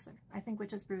 Elixir. I think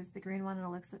Witch's Brew is the green one and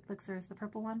Elixir is the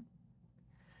purple one.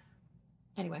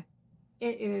 Anyway,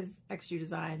 it is XJU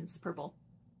Designs purple.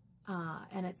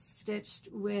 And it's stitched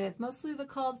with mostly the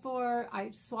called for.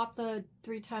 I swapped the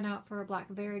 310 out for a black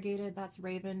variegated. That's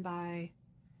Raven by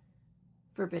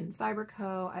Forbidden Fiber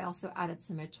Co. I also added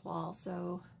some étoile.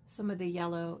 So some of the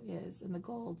yellow is and the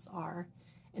golds are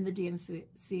in the DMC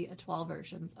étoile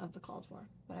versions of the called for.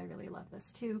 But I really love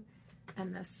this too.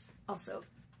 And this also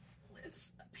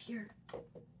lives up here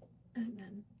and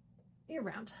then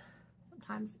around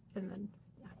sometimes, and then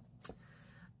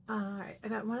all right, I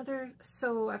got one other,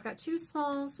 so I've got two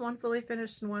smalls, one fully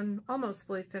finished and one almost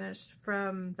fully finished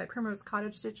by Primrose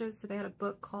Cottage Stitches. So they had a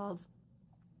book called,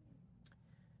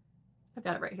 I've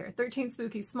got it right here, 13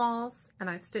 Spooky Smalls, and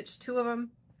I've stitched two of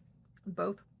them,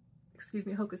 both, excuse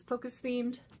me, Hocus Pocus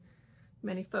themed.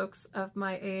 Many folks of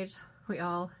my age, we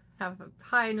all have a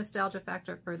high nostalgia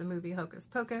factor for the movie Hocus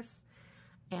Pocus.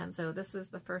 And so this is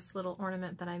the first little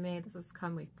ornament that I made. This is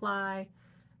Come We Fly.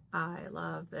 I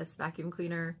love this vacuum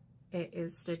cleaner. It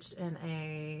is stitched in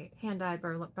a hand-dyed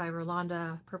by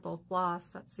Rolanda purple floss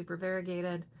that's super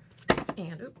variegated,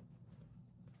 and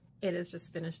it is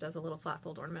just finished as a little flat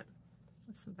fold ornament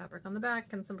with some fabric on the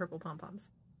back and some purple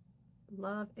pom-poms.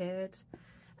 Love it.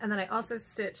 And then I also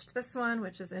stitched this one,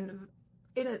 which is in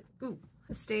a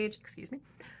stage, excuse me,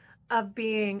 of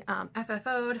being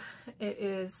FFO'd. It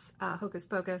is Hocus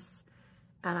Pocus,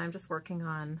 and I'm just working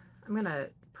on, I'm gonna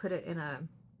put it in a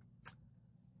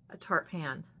tart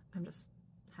pan. I'm just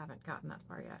haven't gotten that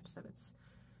far yet. So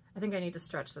I think I need to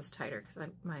stretch this tighter because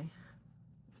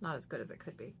it's not as good as it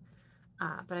could be.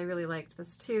 But I really liked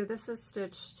this too. This is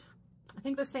stitched, I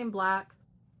think the same black.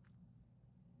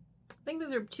 I think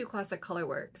these are 2 Classic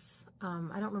Colorworks.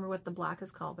 I don't remember what the black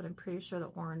is called, but I'm pretty sure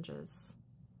the orange is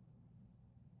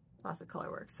Classic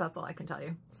Colorworks. That's all I can tell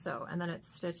you. So, and then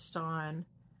it's stitched on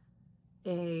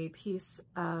a piece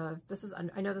of,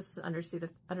 I know this is Under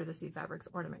the Sea Fabrics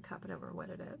ornament cup. I don't remember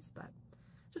what it is, but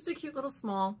just a cute little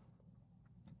small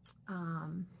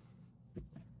that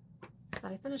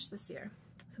I finished this year.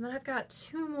 So then I've got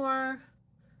 2 more,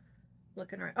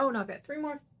 looking right, oh no, I've got 4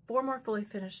 more fully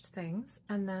finished things,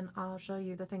 and then I'll show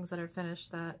you the things that are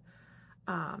finished that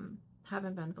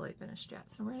haven't been fully finished yet.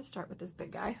 So we're going to start with this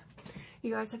big guy.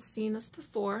 You guys have seen this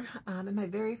before. In my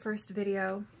very first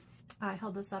video, I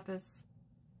held this up as,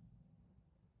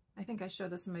 I think I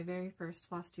showed this in my very first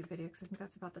Flosstube video because I think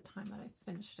that's about the time that I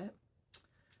finished it.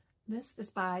 This is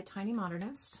by Tiny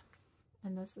Modernist,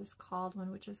 and this is called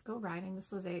When Witches Go Riding.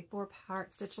 This was a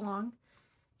 4-part stitch along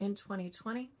in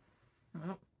 2020.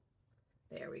 Oh,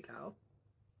 there we go.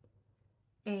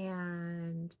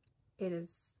 And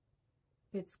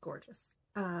it's gorgeous.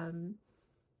 It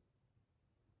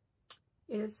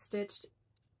is stitched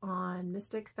on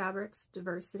Mystic Fabrics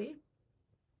Diversity.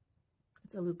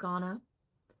 It's a Lugana,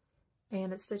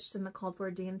 and it's stitched in the called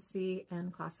for DMC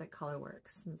and Classic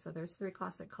Colorworks. And so there's 3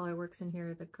 Classic Colorworks in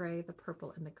here: the gray, the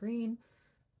purple, and the green,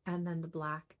 and then the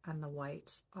black and the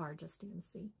white are just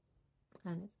DMC.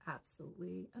 And it's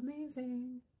absolutely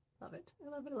amazing. Love it. I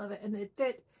love it. I love it. And it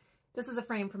fit. This is a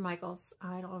frame from Michael's.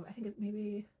 I don't know. I think it's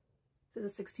maybe, is it a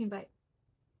 16 by,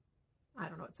 I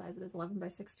don't know what size it is, 11 by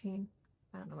 16.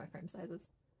 I don't know my frame sizes,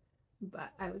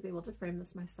 but I was able to frame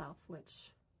this myself,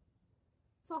 which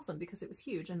is awesome because it was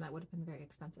huge and that would have been very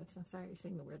expensive. So sorry you're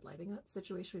seeing the weird lighting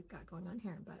situation we've got going on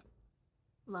here, but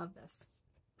love this.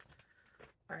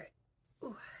 All right.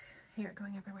 Ooh, hair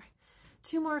going everywhere.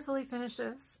 2 more fully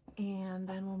finishes, and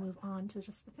then we'll move on to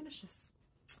just the finishes.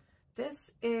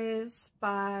 This is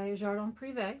by Jardin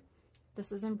Privé.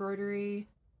 This is Embroidery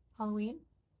Halloween.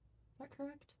 Is that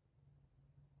correct?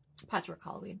 Patchwork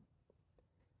Halloween.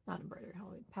 Not Embroidery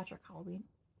Halloween. Patchwork Halloween.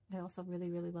 I also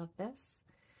really, really love this.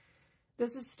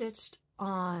 This is stitched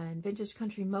on Vintage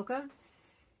Country Mocha,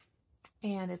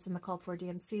 and it's in the called for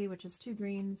DMC, which is 2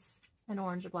 greens, an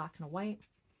orange, a black, and a white.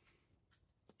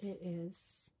 It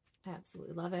is, I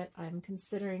absolutely love it. I'm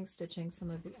considering stitching some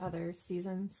of the other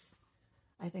seasons.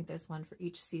 I think there's one for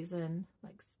each season,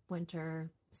 like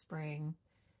winter, spring,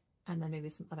 and then maybe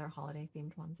some other holiday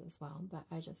themed ones as well. But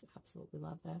I just absolutely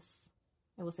love this.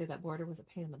 I will say that border was a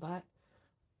pain in the butt,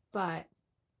 but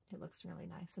it looks really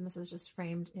nice. And this is just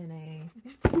framed in a,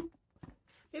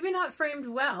 maybe not framed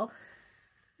well,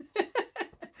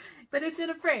 but it's in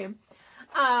a frame.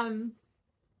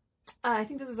 I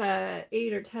think this is a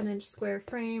 8 or 10 inch square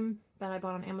frame that I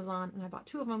bought on Amazon, and I bought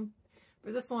 2 of them.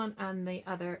 For this one and the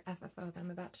other FFO that I'm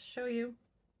about to show you,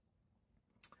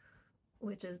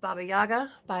 which is Baba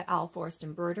Yaga by Owl Forest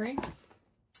Embroidery.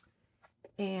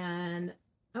 And,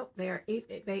 oh, they are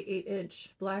 8 by 8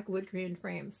 inch black wood green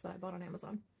frames that I bought on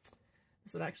Amazon.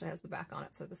 This one actually has the back on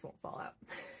it, so this won't fall out.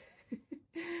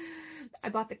 I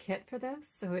bought the kit for this,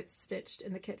 so it's stitched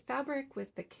in the kit fabric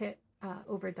with the kit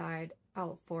over-dyed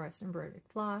Owl Forest Embroidery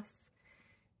floss.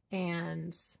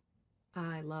 And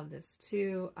I love this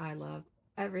too. I love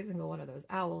every single one of those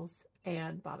owls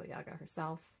and Baba Yaga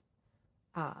herself.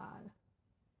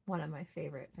 One of my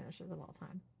favorite finishes of all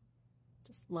time.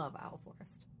 Just love Owl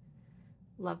Forest.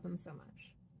 Love them so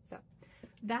much. So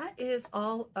that is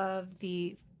all of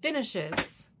the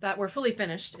finishes that were fully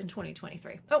finished in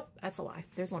 2023. Oh, that's a lie.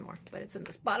 There's one more, but it's in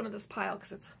this bottom of this pile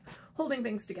because it's holding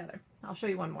things together. I'll show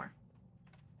you one more.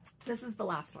 This is the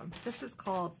last one. This is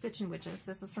called Stitchin' Witches.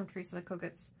 This is from Teresa the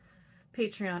Kogut's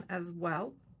Patreon as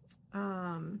well.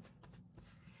 And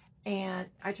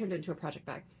I turned it into a project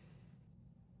bag.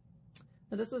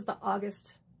 Now this was the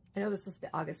August, I know this was the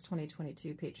August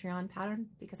 2022 Patreon pattern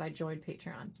because I joined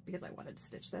Patreon because I wanted to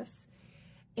stitch this.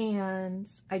 And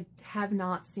I have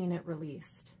not seen it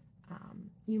released.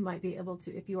 You might be able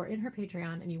to, if you are in her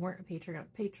Patreon and you weren't a Patreon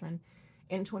patron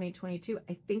in 2022,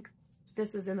 I think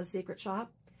this is in the secret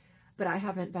shop, but I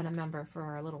haven't been a member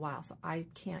for a little while, so I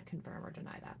can't confirm or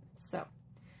deny that. So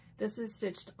this is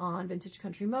stitched on Vintage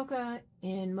Country Mocha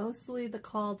in mostly the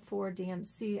called for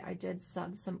DMC. I did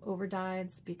sub some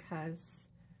overdyes because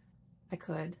I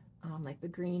could, like the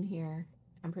green here.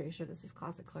 I'm pretty sure this is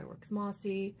Classic Colorworks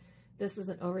Mossy. This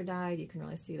isn't overdyed. You can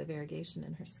really see the variegation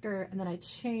in her skirt. And then I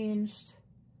changed,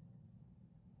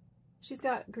 she's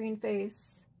got green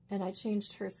face And I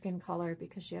changed her skin color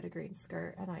because she had a green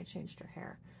skirt, and I changed her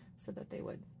hair so that they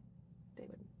would,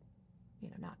 you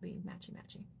know, not be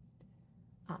matchy-matchy.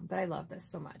 But I love this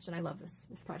so much, and I love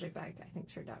this project bag. I think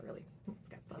turned out really, it's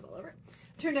got fuzz all over it.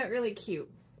 Turned out really cute.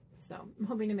 So I'm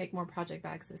hoping to make more project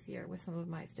bags this year with some of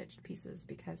my stitched pieces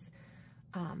because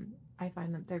I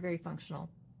find them, they're very functional.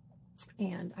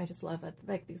 And I just love it.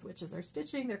 Like these witches are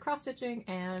stitching, they're cross stitching,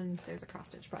 and there's a cross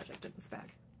stitch project in this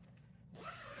bag.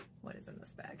 What is in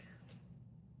this bag?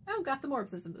 Oh, got the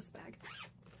Morbs is in this bag.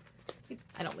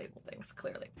 I don't label things,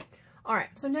 clearly. All right,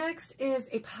 so next is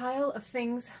a pile of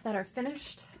things that are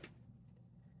finished,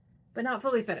 but not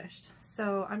fully finished.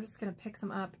 So I'm just gonna pick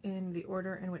them up in the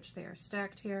order in which they are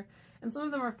stacked here. And some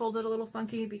of them are folded a little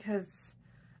funky because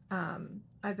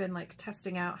I've been like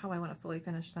testing out how I want to fully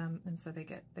finish them, and so they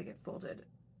get folded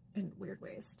in weird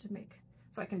ways to make,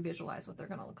 so I can visualize what they're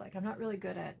gonna look like. I'm not really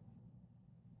good at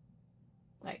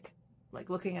like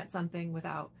looking at something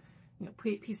without, you know,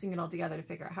 piecing it all together to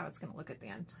figure out how it's gonna look at the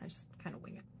end. I just kind of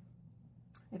wing it.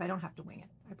 If I don't have to wing it,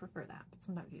 I prefer that, but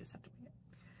sometimes you just have to wing it.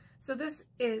 So this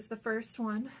is the first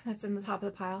one that's in the top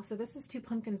of the pile. So this is Two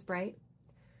Pumpkins Bright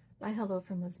by Hello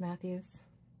from Liz Matthews,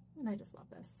 and I just love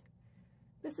this.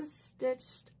 This is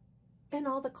stitched in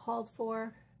all the called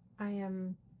for. I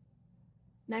am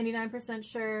 99%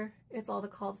 sure it's all the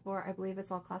called for. I believe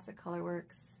it's all Classic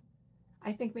Colorworks.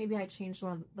 I think maybe I changed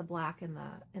one of the black in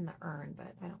the urn,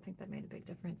 but I don't think that made a big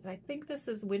difference. And I think this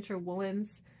is Winter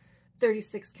Woolens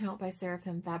 36 count by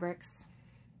Seraphim Fabrics.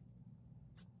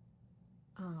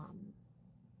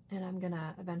 And I'm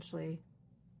gonna eventually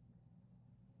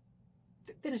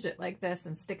finish it like this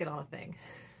and stick it on a thing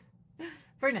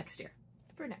for next year.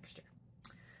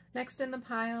 Next in the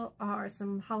pile are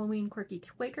some Halloween Quirky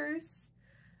Quakers.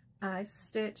 I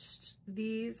stitched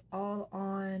these all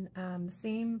on the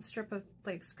same strip of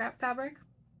like scrap fabric,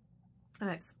 and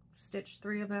I've stitched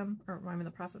 3 of them, or I'm in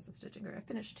the process of stitching 3. I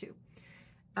finished 2.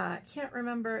 Can't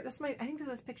remember, I think there's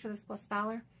this picture of this plus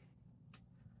Valor.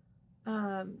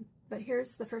 But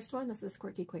here's the first one. This is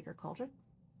Quirky Quaker Cauldron.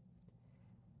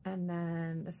 And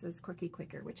then this is Quirky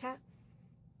Quaker Witch Hat.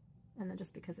 And then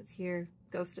just because it's here,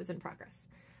 Ghost is in progress.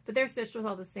 But they're stitched with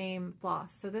all the same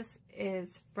floss. So this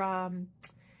is from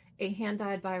a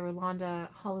hand-dyed by Rolanda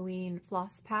Halloween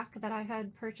floss pack that I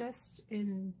had purchased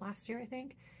in last year, I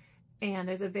think. And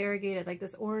there's a variegated, like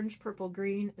this orange, purple,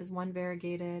 green is one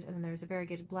variegated, and then there's a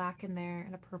variegated black in there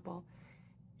and a purple.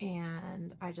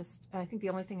 And I think the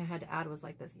only thing I had to add was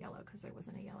like this yellow because there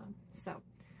wasn't a yellow. So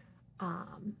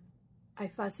I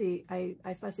fussy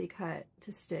cut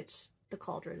to stitch the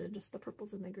cauldron and just the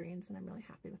purples and the greens, and I'm really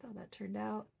happy with how that turned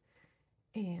out.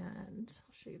 And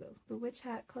I'll show you the witch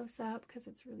hat close up because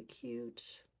it's really cute.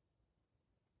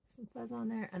 Some fuzz on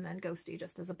there, and then Ghosty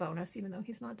just as a bonus, even though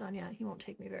he's not done yet. He won't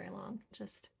take me very long.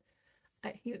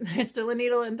 There's still a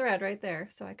needle and thread right there,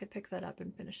 so I could pick that up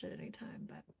and finish it anytime.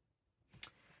 But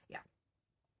yeah,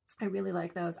 I really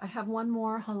like those. I have one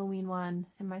more Halloween one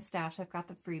in my stash. I've got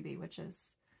the freebie, which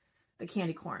is the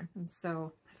candy corn, and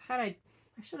so I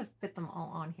should have fit them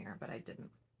all on here, but I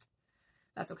didn't.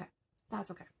 That's okay.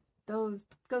 That's okay. Those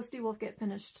Ghosty will get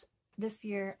finished this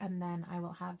year, and then I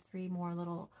will have 3 more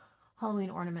little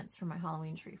Halloween ornaments for my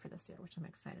Halloween tree for this year, which I'm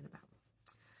excited about.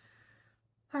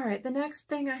 All right, the next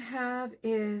thing I have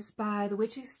is by the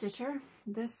Witchy Stitcher.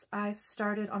 This I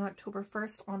started on October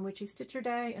 1st on Witchy Stitcher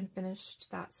Day and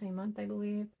finished that same month, I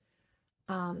believe.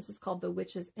 This is called The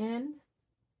Witch's Inn.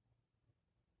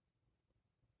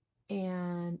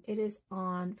 And it is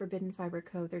on Forbidden Fiber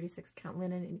Co. 36 count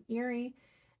linen in Erie.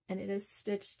 And it is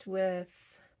stitched with,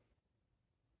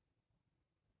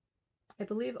 I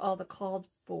believe, all the called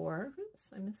for.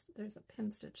 Oops, I missed, there's a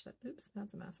pin stitch that, oops,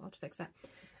 that's a mess. I'll have to fix that.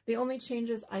 The only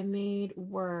changes I made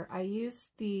were I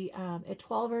used the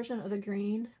Etoile version of the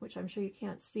green, which I'm sure you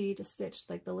can't see, to stitch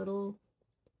like the little,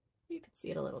 you can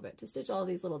see it a little bit, to stitch all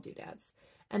these little doodads.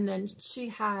 And then she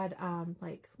had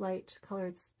like light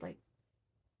colored, like,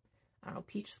 I don't know,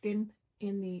 peach skin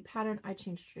in the pattern. I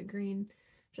changed it to green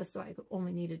just so I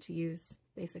only needed to use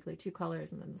basically 2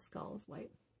 colors, and then the skull is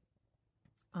white.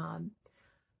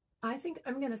 I think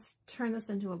I'm going to turn this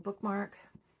into a bookmark.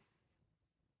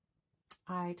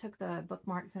 I took the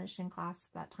bookmark finishing class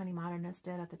that Tiny Modernist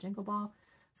did at the Jingle Ball,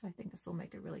 so I think this will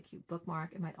make a really cute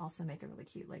bookmark. It might also make a really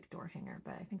cute like door hanger,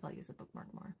 but I think I'll use a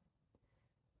bookmark more.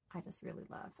 I just really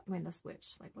love, I mean, this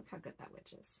witch, like, look how good that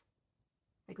witch is.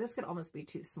 Like, this could almost be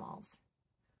 2 smalls,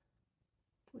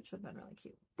 which would have been really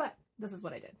cute, but this is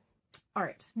what I did. All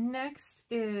right, next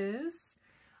is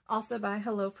also by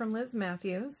Hello from Liz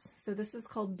Matthews. So this is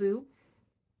called Boo.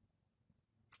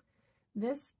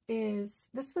 This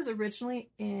was originally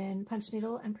in Punch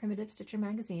Needle and Primitive Stitcher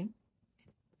magazine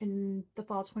in the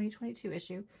fall 2022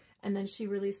 issue, and then she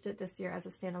released it this year as a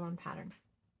standalone pattern.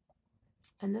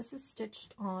 And this is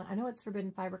stitched on, I know it's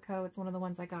Forbidden Fiber Co. It's one of the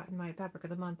ones I got in my Fabric of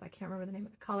the Month. I can't remember the name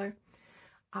of the color.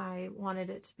 I wanted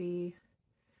it to be,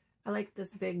 I like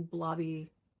this big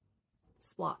blobby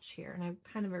splotch here, and I'm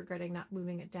kind of regretting not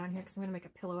moving it down here because I'm going to make a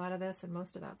pillow out of this, and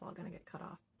most of that's all going to get cut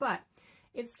off. But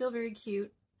it's still very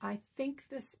cute. I think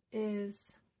this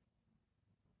is,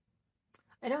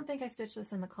 I don't think I stitched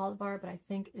this in the called for, but I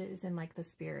think it is in like the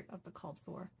spirit of the called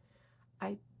for.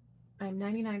 I'm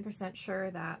 99% sure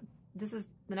that this is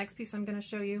the next piece I'm going to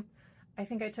show you. I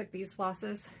think I took these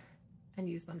flosses and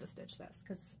used them to stitch this,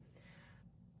 because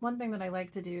one thing that I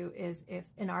like to do is if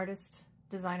an artist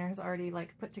designer has already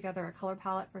like put together a color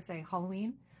palette for say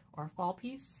Halloween or a fall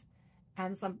piece,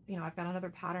 and some, you know, I've got another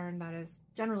pattern that is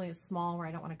generally is small where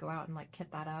I don't want to go out and like kit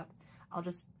that up, I'll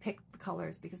just pick the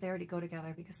colors because they already go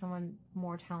together, because someone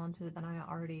more talented than I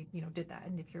already, you know, did that.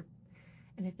 And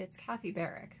if it's Kathy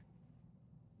Barrick,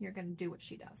 you're going to do what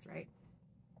she does, right?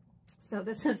 So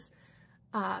this is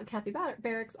Kathy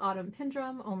Barrick's Autumn Pin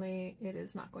Drum, only it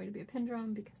is not going to be a pin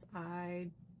drum because I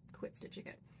quit stitching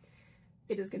it.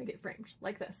 It is going to get framed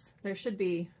like this. There should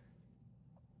be,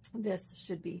 this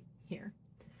should be here.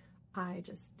 I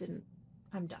just didn't,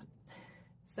 I'm done.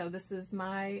 So this is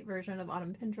my version of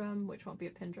Autumn Pin Drum, which won't be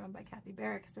a pin drum, by Kathy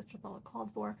Barrick, stitched with all it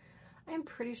called for. I am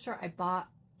pretty sure I bought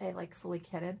a like fully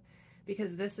kitted,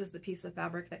 because this is the piece of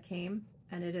fabric that came,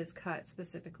 and it is cut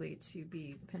specifically to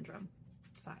be the pin drum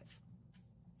size.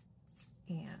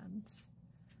 And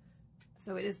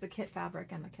so it is the kit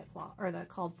fabric and the kit flaw, or the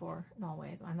called for in all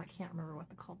ways. I can't remember what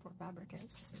the called for fabric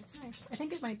is. It's nice. I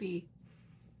think it might be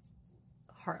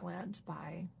Heartland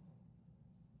by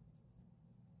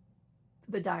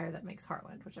the dyer that makes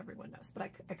Heartland, which everyone knows, but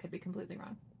I could be completely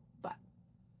wrong. But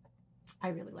I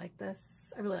really like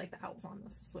this. I really like the owls on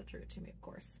this. This is what drew it to me, of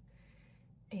course.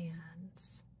 And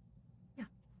yeah.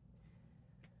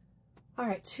 All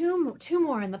right, two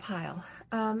more in the pile.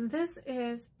 This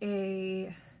is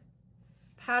a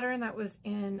pattern that was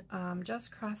in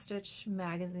Just Cross Stitch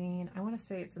magazine. I want to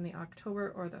say it's in the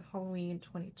October or the Halloween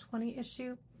 2020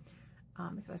 issue,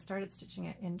 because I started stitching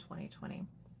it in 2020.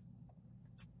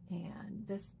 And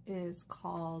this is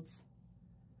called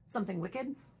Something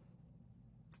Wicked.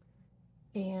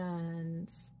 And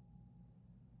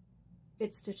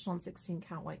it's stitched on 16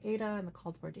 count white Aida and the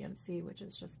called for DMC, which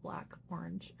is just black,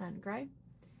 orange, and gray.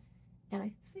 And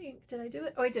I think, did I do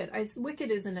it? Oh, I did.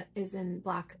 Wicked is in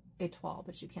black étoile,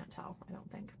 but you can't tell, I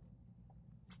don't think.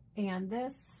 And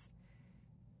this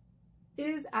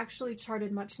is actually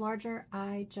charted much larger.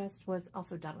 I just was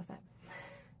also done with it.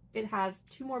 It has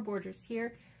 2 more borders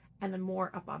here and then more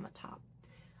up on the top.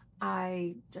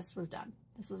 I just was done.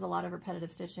 This was a lot of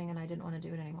repetitive stitching and I didn't want to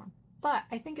do it anymore. But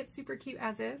I think it's super cute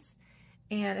as is.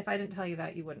 And if I didn't tell you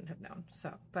that, you wouldn't have known.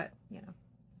 So, but you know,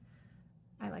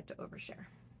 I like to overshare.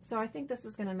 So I think this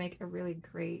is going to make a really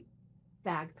great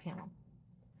bag panel.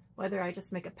 Whether I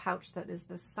just make a pouch that is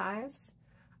this size,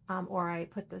 or I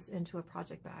put this into a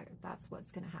project bag, that's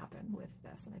what's going to happen with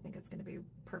this. And I think it's going to be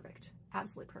perfect,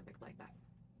 absolutely perfect like that.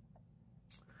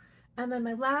 And then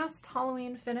my last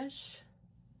Halloween finish,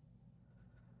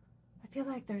 I feel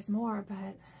like there's more,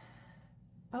 but,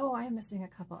 oh, I am missing a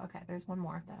couple. Okay, there's one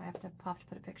more that I have to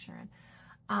put a picture in.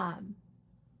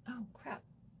 Oh, crap.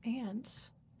 And,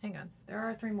 hang on, there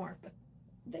are 3 more, but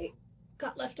they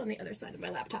got left on the other side of my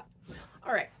laptop.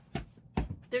 All right,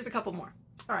 there's a couple more.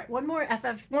 All right, one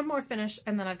more finish,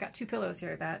 and then I've got 2 pillows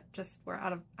here that just were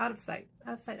out of sight,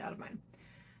 out of mind.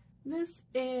 This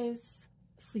is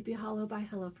Sleepy Hollow by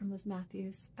Hello from Liz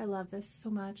Matthews. I love this so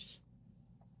much.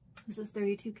 This is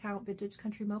 32 count vintage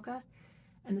country mocha,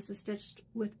 and this is stitched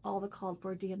with all the called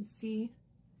for DMC. Is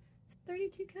it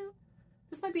 32 count?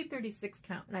 This might be 36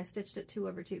 count, and I stitched it 2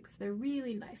 over 2 because they're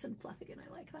really nice and fluffy, and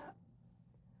I like that.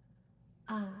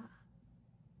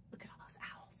 Look at all those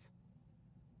owls.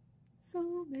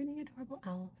 So many adorable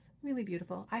owls. Really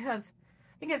beautiful. I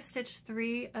think I've stitched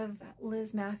 3 of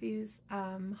Liz Matthews'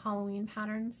 Halloween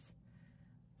patterns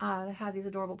that have these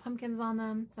adorable pumpkins on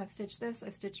them. So I've stitched this,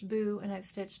 I've stitched Boo, and I've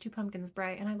stitched 2 Pumpkins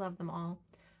Bright, and I love them all.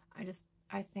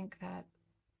 I think that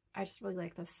I just really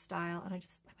like this style, and I mean,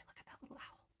 look at that little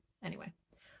owl. Anyway,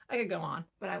 I could go on,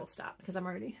 but I will stop because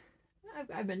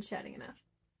I've been chatting enough.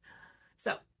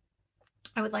 So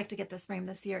I would like to get this framed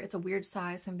this year. It's a weird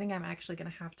size, so I think I'm actually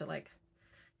going to have to like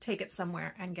take it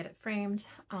somewhere and get it framed.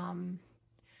 I'm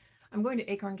going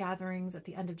to Acorn Gatherings at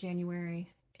the end of January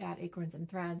at Acorns and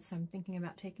Threads, so I'm thinking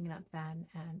about taking it up then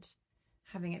and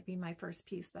having it be my first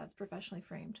piece that's professionally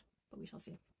framed, but we shall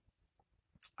see.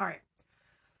 All right.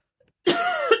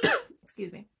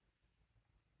 Excuse me.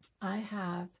 I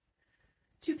have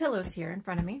 2 pillows here in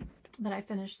front of me that I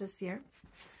finished this year.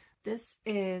 This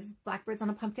is Blackbirds on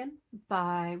a Pumpkin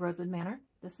by Rosewood Manor.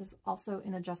 This is also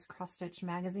in a Just Cross Stitch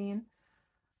magazine.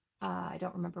 I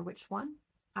don't remember which one.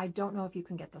 I don't know if you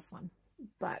can get this one,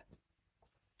 but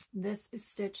this is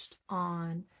stitched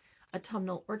on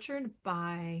Autumnal Orchard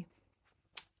by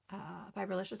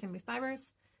Fiberlicious Yummy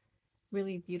Fibers.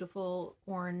 Really beautiful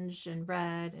orange and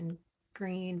red and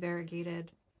green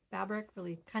variegated fabric.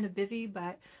 Really kind of busy,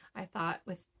 but I thought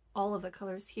with all of the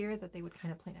colors here that they would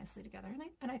kind of play nicely together,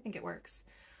 and I think it works.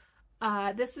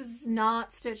 This is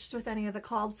not stitched with any of the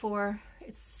called for.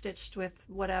 It's stitched with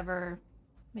whatever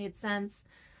made sense.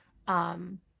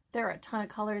 There are a ton of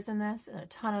colors in this and a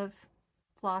ton of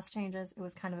floss changes. It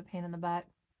was kind of a pain in the butt,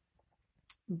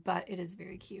 but it is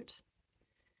very cute.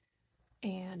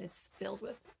 And it's filled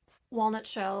with walnut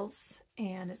shells,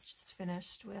 and it's just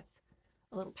finished with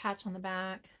a little patch on the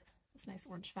back, this nice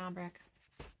orange fabric.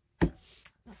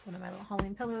 That's one of my little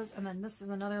Halloween pillows. And then this is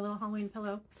another little Halloween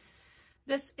pillow.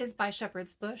 This is by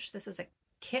Shepherd's Bush. This is a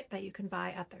kit that you can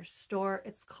buy at their store.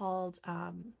 It's called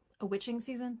A Witching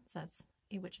Season. So that's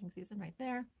A Witching Season right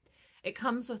there. It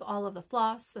comes with all of the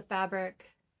floss, the fabric,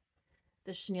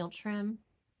 the chenille trim,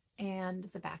 and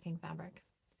the backing fabric.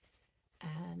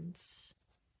 And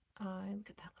look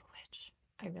at that little witch.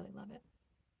 I really love it.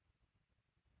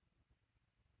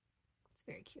 It's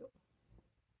very cute.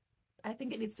 I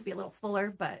think it needs to be a little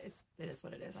fuller, but it is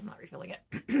what it is. I'm not refilling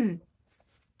it.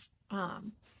 All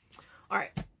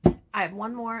right. I have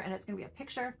one more, and it's going to be a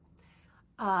picture.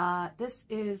 This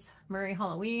is Murray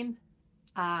Halloween.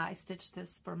 I stitched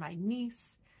this for my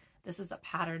niece. This is a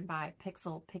pattern by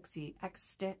Pixel Pixie X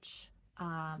Stitch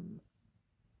in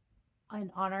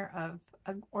honor of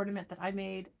an ornament that I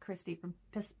made. Christy from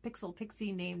Pixel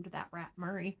Pixie named that rat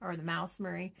Murray, or the mouse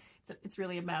Murray. It's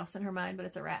really a mouse in her mind, but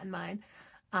it's a rat in mine.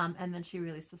 And then she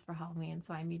released this for Halloween,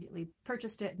 so I immediately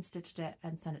purchased it and stitched it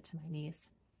and sent it to my niece.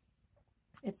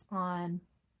 It's on,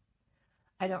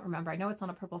 I don't remember, I know it's on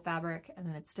a purple fabric, and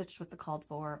then it's stitched with the called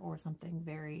for or something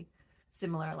very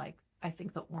similar. Like, I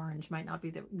think the orange might not be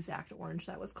the exact orange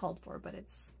that was called for, but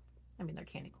it's, I mean, they're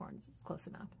candy corns, it's close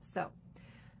enough. So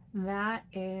that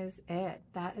is it.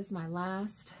 That is my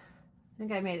last, I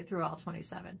think I made it through all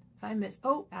 27. If I missed,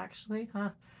 oh, actually,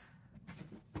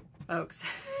 folks.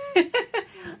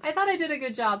 I thought I did a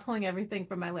good job pulling everything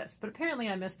from my list, but apparently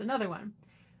I missed another one.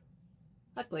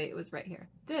 Luckily, it was right here.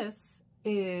 This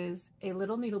is a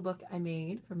little needle book I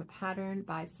made from a pattern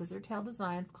by Scissortail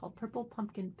Designs called Purple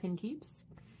Pumpkin Pin Keeps.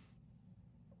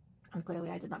 And clearly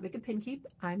I did not make a pin keep.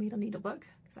 I made a needle book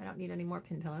because I don't need any more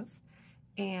pin pillows.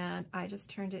 And I just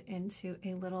turned it into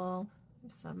a little,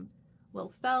 some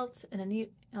little felt and a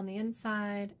neat on the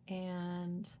inside,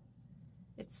 and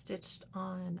it's stitched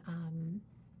on,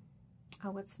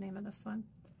 oh, what's the name of this one?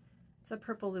 It's a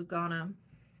purple Lugana.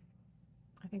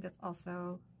 I think it's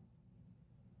also,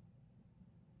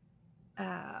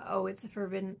 oh, it's a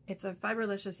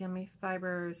Fiberlicious Yummy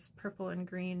Fibers purple and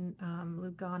green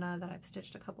Lugana that I've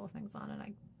stitched a couple of things on,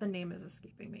 and the name is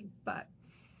escaping me, but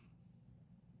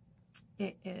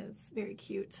it is very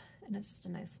cute, and it's just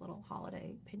a nice little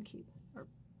holiday pin keep or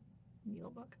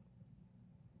needle book.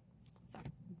 So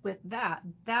with that,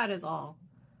 that is all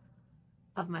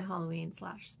of my Halloween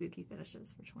 / spooky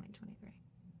finishes for 2023.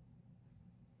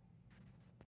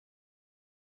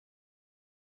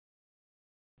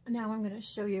 Now I'm going to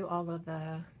show you all of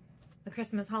the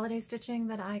Christmas holiday stitching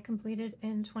that I completed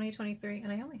in 2023,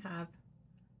 and I only have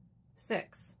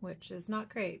 6, which is not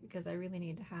great because I really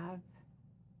need to have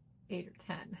 8 or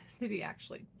 10 to be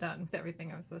actually done with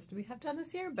everything I was supposed to have done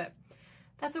this year, but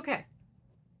that's okay.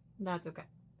 That's okay.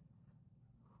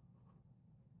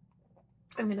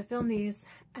 I'm going to film these,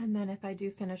 and then if I do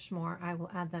finish more, I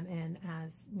will add them in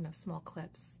as, you know, small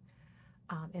clips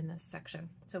in this section.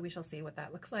 So we shall see what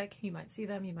that looks like. You might see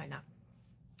them, you might not.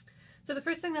 So the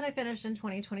first thing that I finished in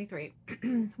 2023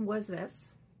 was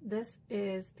this. This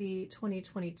is the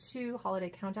 2022 Holiday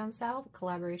Countdown Salve, a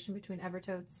collaboration between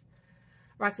Evertotes,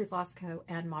 Floss Co,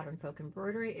 and Modern Folk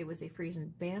Embroidery. It was a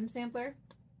Friesen band sampler,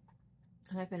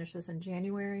 and I finished this in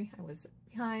January. I was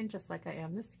behind, just like I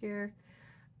am this year.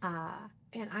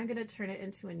 And I'm going to turn it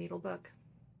into a needle book.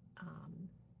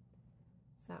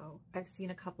 So I've seen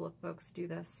a couple of folks do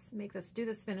this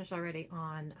finish already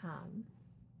on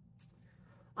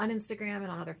Instagram and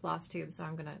on other Flosstube. So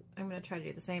I'm gonna try to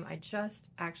do the same. I just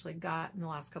actually got in the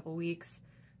last couple weeks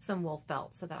some wool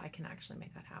felt so that I can actually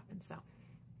make that happen. So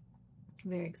I'm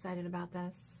very excited about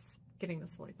this, getting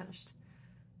this fully finished.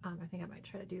 I think I might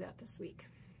try to do that this week.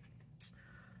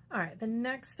 All right, the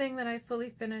next thing that I fully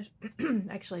finished,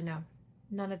 actually no,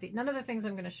 none of the things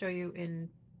I'm going to show you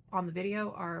on the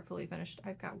video are fully finished.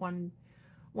 I've got one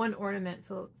ornament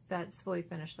that's fully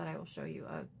finished that I will show you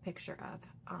a picture of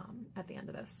at the end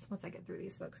of this, once I get through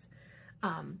these folks.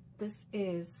 This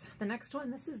is the next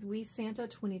one. This is We Santa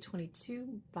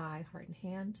 2022 by Heart and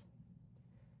Hand.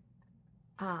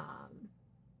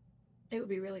 It would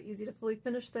be really easy to fully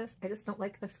finish this. I just don't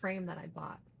like the frame that I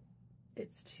bought.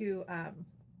 It's too,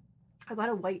 I bought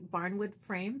a white barnwood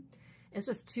frame. It's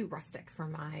just too rustic for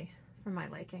my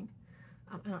liking.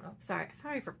 I don't know. Sorry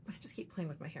I just keep playing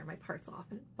with my hair. My part's off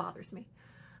and it bothers me.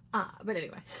 But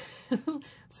anyway,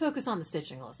 let's focus on the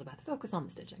stitching, Elizabeth. Focus on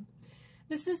the stitching.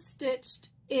 This is stitched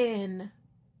in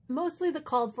mostly the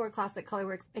called for Classic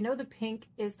Colorworks. I know the pink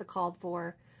is the called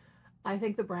for. I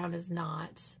think the brown is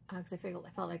not, because I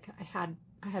felt like I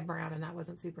had brown and that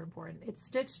wasn't super important. It's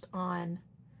stitched on,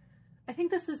 I think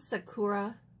this is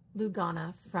Sakura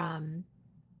Lugana from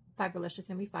Fiberlicious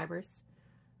Yummy Fibers.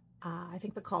 I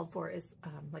think the called for is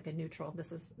like a neutral.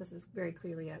 This is very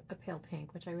clearly a pale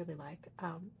pink, which I really like.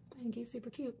 I think he's super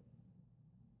cute.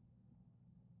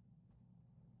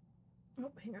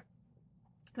 Oh, hang on.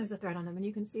 There's a thread on him, and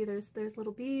you can see there's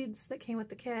little beads that came with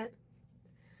the kit,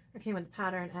 or came with the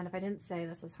pattern. And if I didn't say,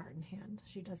 this is Heart and Hand.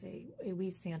 She does a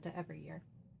Wee Santa every year.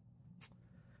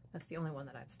 That's the only one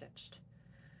that I've stitched.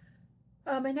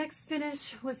 My next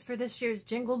finish was for this year's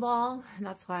Jingle Ball, and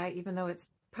that's why, even though it's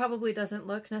probably doesn't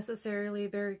look necessarily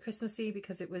very Christmassy,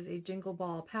 because it was a Jingle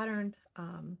Ball pattern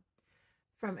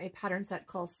from a pattern set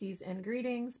called Seas and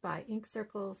Greetings by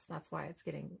InkCircles. That's why it's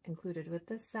getting included with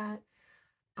this set.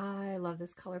 I love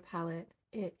this color palette.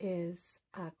 It is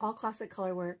all Classic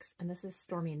Colorworks, and this is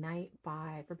Stormy Night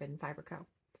by Forbidden Fiber Co.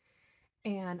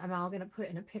 And I'm all going to put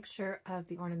in a picture of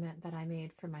the ornament that I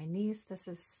made for my niece. This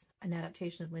is an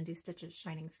adaptation of Lindy Stitch's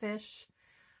Shining Fish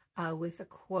with a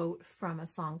quote from a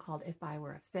song called If I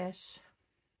Were a Fish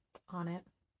on it.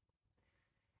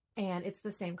 And it's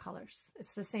the same colors.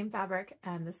 It's the same fabric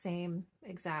and the same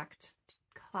exact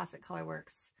Classic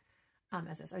Colorworks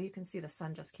as this. Oh, you can see the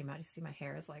sun just came out. You see my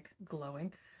hair is like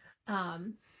glowing.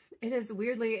 It is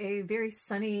weirdly a very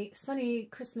sunny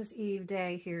Christmas Eve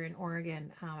day here in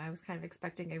Oregon. I was kind of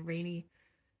expecting a rainy,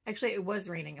 actually it was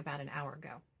raining about an hour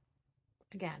ago.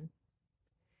 Again,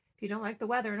 if you don't like the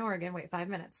weather in Oregon, wait 5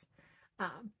 minutes.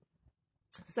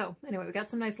 So anyway, we got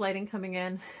some nice lighting coming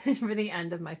in for the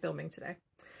end of my filming today.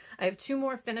 I have 2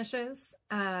 more finishes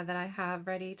that I have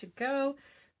ready to go.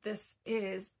 This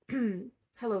is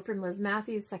Hello from Liz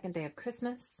Matthews, Second Day of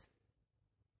Christmas.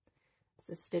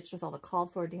 This is stitched with all the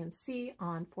called for DMC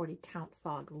on 40 count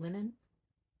fog linen.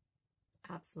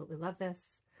 Absolutely love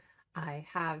this. I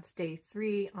have day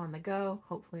 3 on the go.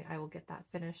 Hopefully I will get that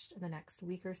finished in the next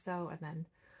week or so, and then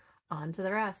on to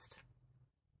the rest.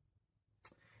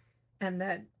 And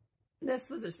then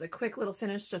this was just a quick little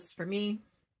finish just for me.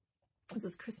 This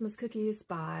is Christmas Cookies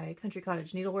by Country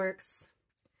Cottage Needleworks.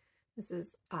 This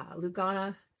is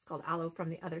Lugana. It's called Aloe from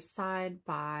the Other Side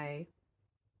by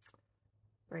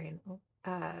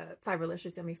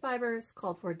Fiberlicious Yummy Fibers,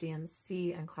 called for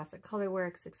DMC and Classic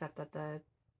Colorworks, except that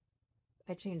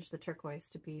I changed the turquoise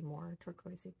to be more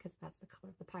turquoisey because that's the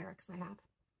color of the Pyrex I have.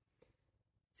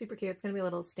 Super cute. It's going to be a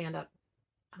little stand-up.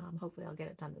 Hopefully I'll get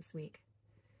it done this week.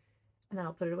 And then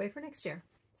I'll put it away for next year.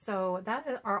 So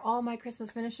that are all my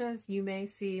Christmas finishes. You may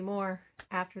see more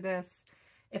after this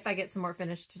if I get some more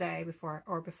finished today before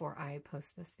I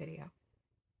post this video.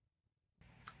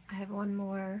 I have one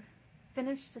more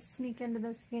finish to sneak into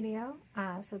this video.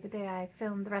 So the day I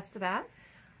filmed the rest of that,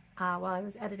 while I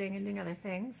was editing and doing other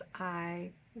things,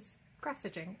 I was cross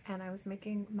stitching and I was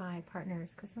making my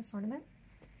partner's Christmas ornament.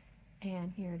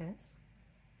 And here it is.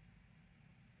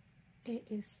 It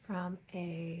is from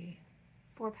a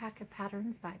 4-pack of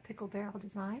patterns by Pickle Barrel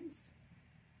Designs.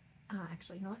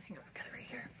 Actually, you know what? Hang on, I've got it right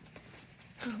here.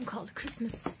 Called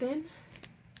Christmas Spin.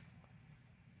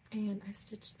 And I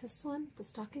stitched this one, the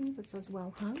stockings. It says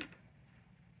Well Hung.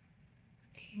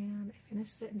 And I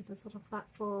finished it into this little flat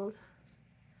fold.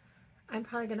 I'm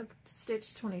probably going to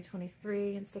stitch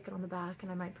 2023 and stick it on the back,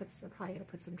 and I might probably going to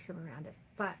put some trim around it.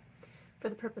 But for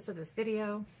the purpose of this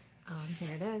video,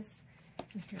 here it is.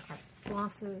 And here are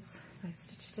flosses. So I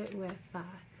stitched it with,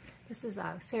 this is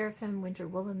Seraphim Winter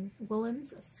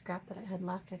Woolens, a scrap that I had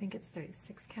left. I think it's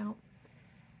 36 count.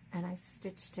 And I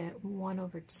stitched it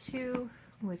 1/2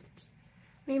 with,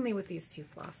 mainly with these 2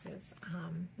 flosses.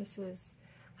 This is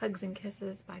Hugs and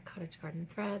Kisses by Cottage Garden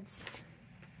Threads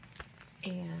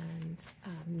and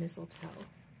Mistletoe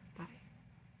by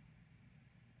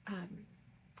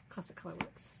Classic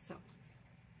Colorworks. So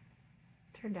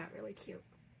turned out really cute.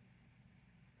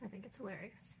 I think it's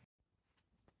hilarious.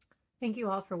 Thank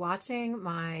you all for watching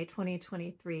my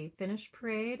 2023 finish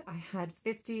parade. I had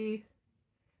 50,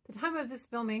 the time of this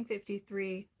filming,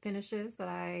 53 finishes that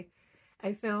I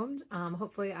filmed.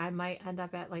 Hopefully I might end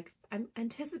up at like, I'm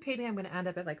anticipating I'm going to end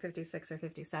up at like 56 or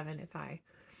 57 if I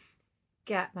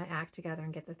get my act together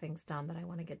and get the things done that I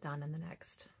want to get done in the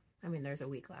next, I mean, there's a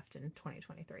week left in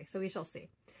 2023, so we shall see.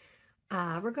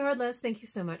 Regardless, thank you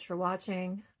so much for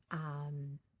watching.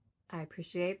 I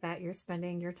appreciate that you're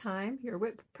spending your time, your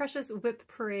precious whip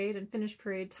parade and finish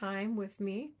parade time with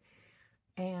me.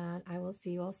 And I will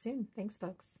see you all soon. Thanks,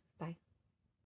 folks.